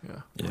Miller.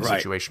 Yeah,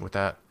 situation with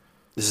that.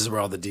 This is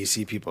where all the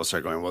DC people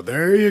start going, well,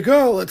 there you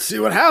go, let's see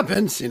what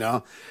happens,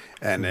 and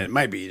it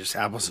might be just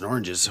apples and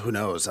oranges. Who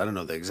knows? I don't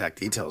know the exact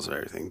details of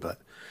everything,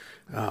 but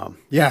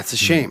it's a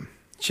shame.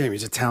 Shame.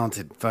 He's a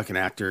talented fucking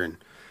actor, and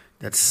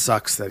that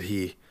sucks that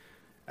he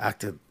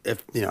acted.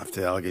 If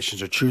the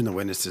allegations are true and the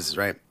witnesses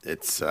right,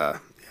 it's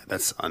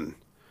that's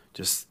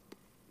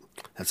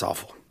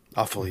awful.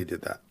 Awful he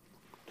did that.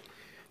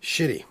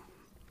 Shitty.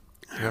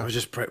 I was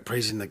just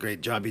praising the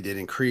great job he did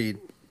in Creed.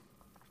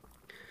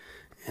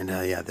 And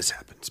this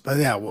happens. But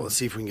we'll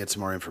see if we can get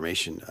some more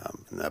information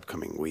in the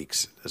upcoming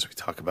weeks as we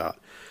talk about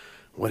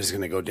what is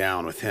going to go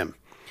down with him.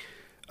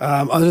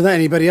 Other than that,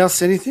 anybody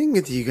else, anything?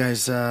 Do you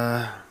guys,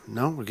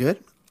 no, we're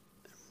good?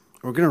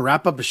 We're going to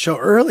wrap up a show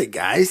early,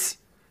 guys.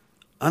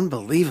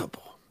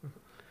 Unbelievable.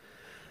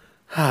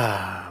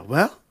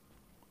 Well,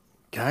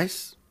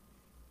 guys,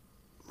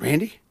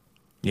 Randy?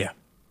 Yeah.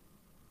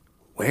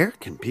 Where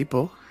can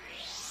people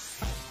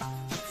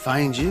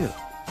find you?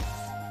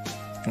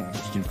 You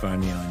can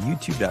find me on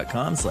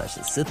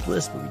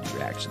youtube.com/thesithlist, where we do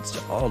reactions to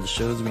all the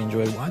shows we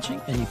enjoy watching,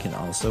 and you can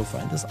also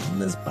find us on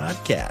this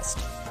podcast.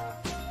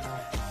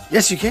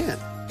 Yes, you can.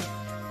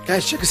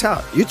 Guys, check us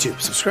out. YouTube,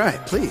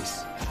 subscribe,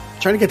 please.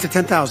 Trying to get to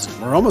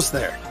 10,000. We're almost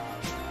there.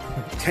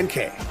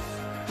 10K.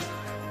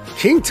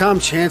 King Tom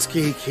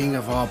Chansky, king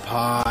of all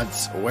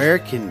pods. Where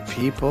can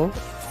people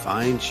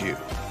find you?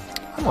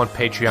 I'm on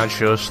Patreon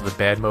shows for the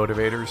Bad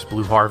Motivators,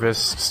 Blue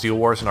Harvest, Steel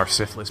Wars, and our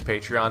Sith List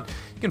Patreon.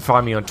 You can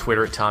find me on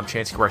Twitter at Tom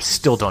Chansky, where I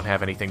still don't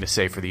have anything to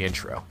say for the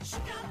intro.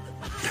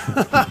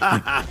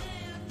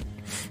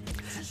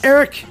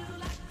 Eric,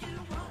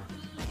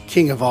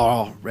 king of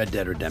all Red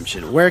Dead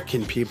Redemption. Where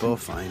can people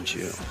find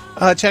you?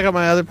 Check out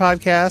my other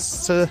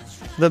podcasts,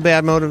 The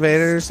Bad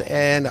Motivators,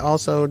 and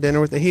also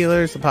Dinner with the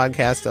Healers, the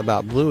podcast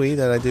about Bluey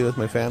that I do with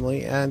my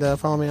family. And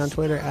follow me on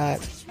Twitter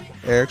at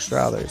Eric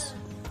Strothers.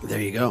 There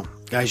you go.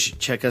 Guys,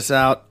 check us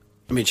out.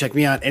 Check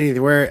me out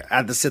anywhere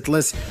at the Sith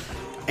List.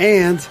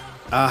 And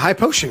High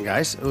Potion,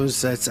 guys.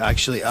 It's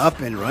actually up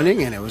and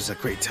running, and it was a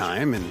great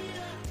time. And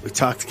we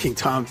talked to King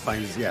Tom.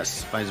 Finds it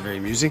very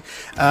amusing.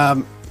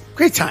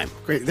 Great time.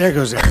 Great. There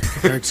goes Eric.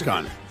 Eric's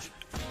gone.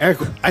 Eric,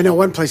 I know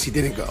one place he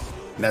didn't go.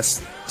 And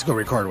that's to go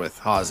record with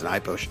Hawes and High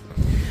Potion.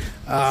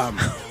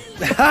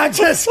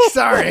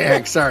 Sorry,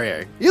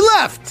 Eric. You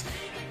left.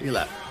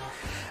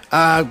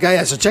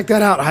 Guys, so check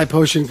that out. High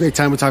Potion. Great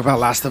time. We talk about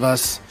Last of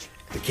Us,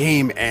 the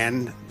game,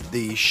 and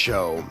the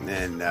show.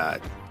 And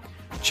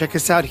check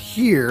us out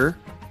here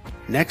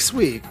next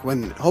week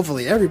when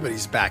hopefully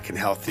everybody's back and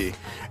healthy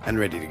and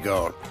ready to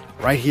go.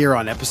 Right here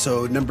on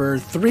episode number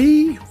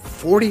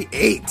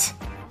 348.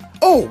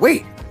 Oh,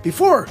 wait.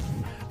 Before,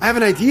 I have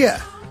an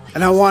idea.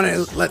 And I want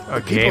to let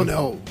the people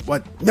know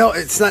what... No,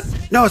 it's not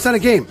a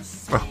game.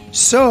 Oh.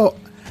 So,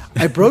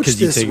 I broached this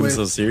because you take them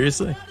so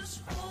seriously?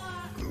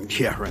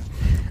 Yeah, right.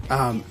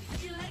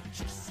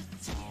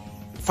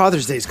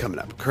 Father's Day is coming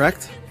up,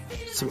 correct?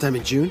 Sometime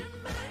in June?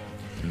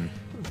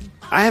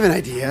 I have an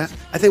idea.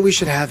 I think we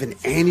should have an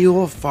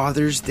annual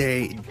Father's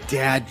Day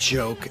dad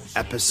joke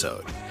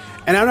episode.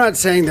 And I'm not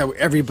saying that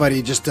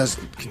everybody just does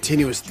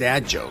continuous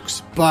dad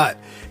jokes, but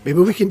maybe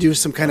we can do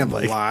some kind of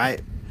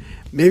live.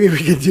 Maybe we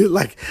could do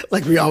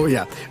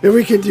Maybe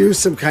we can do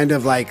some kind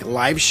of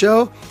live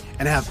show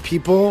and have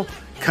people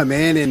come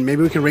in, and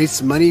maybe we can raise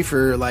some money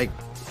for like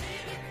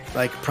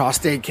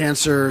prostate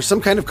cancer or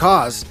some kind of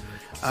cause,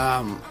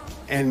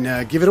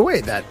 and give it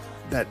away that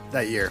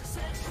year.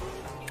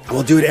 And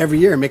we'll do it every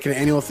year and make it an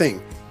annual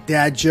thing.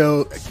 Dad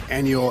joke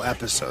annual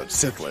episode,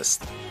 Sith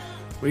List.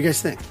 What do you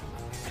guys think?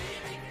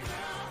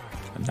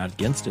 I'm not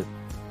against it.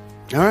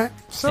 All right.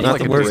 Sounds not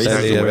like the worst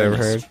idea I've ever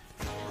heard.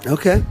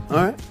 Okay. All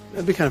right.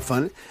 That'd be kind of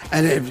fun.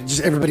 And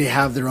just everybody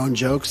have their own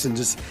jokes and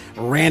just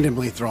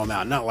randomly throw them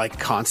out, not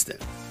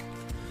constant.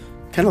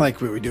 Kind of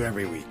like what we do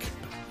every week.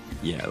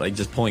 Yeah,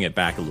 just pulling it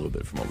back a little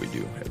bit from what we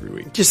do every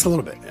week. Just a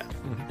little bit, yeah.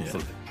 Mm-hmm. A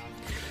little bit.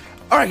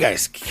 All right,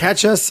 guys.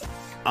 Catch us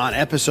on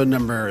episode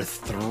number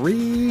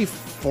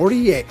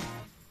 348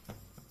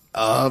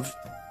 of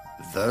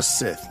The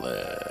Sith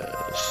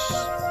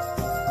List.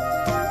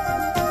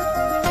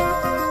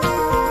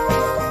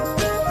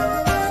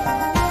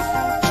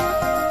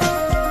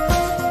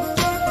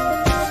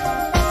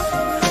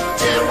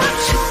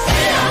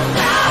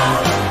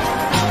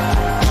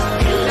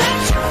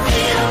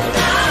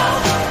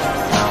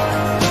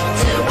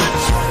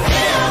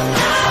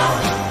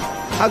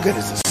 How good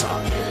is this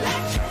song?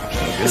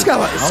 It's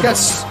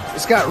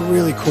got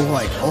really cool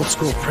old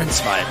school Prince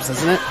vibes,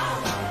 doesn't it?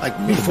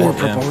 Before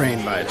Purple Rain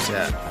vibes,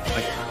 yeah.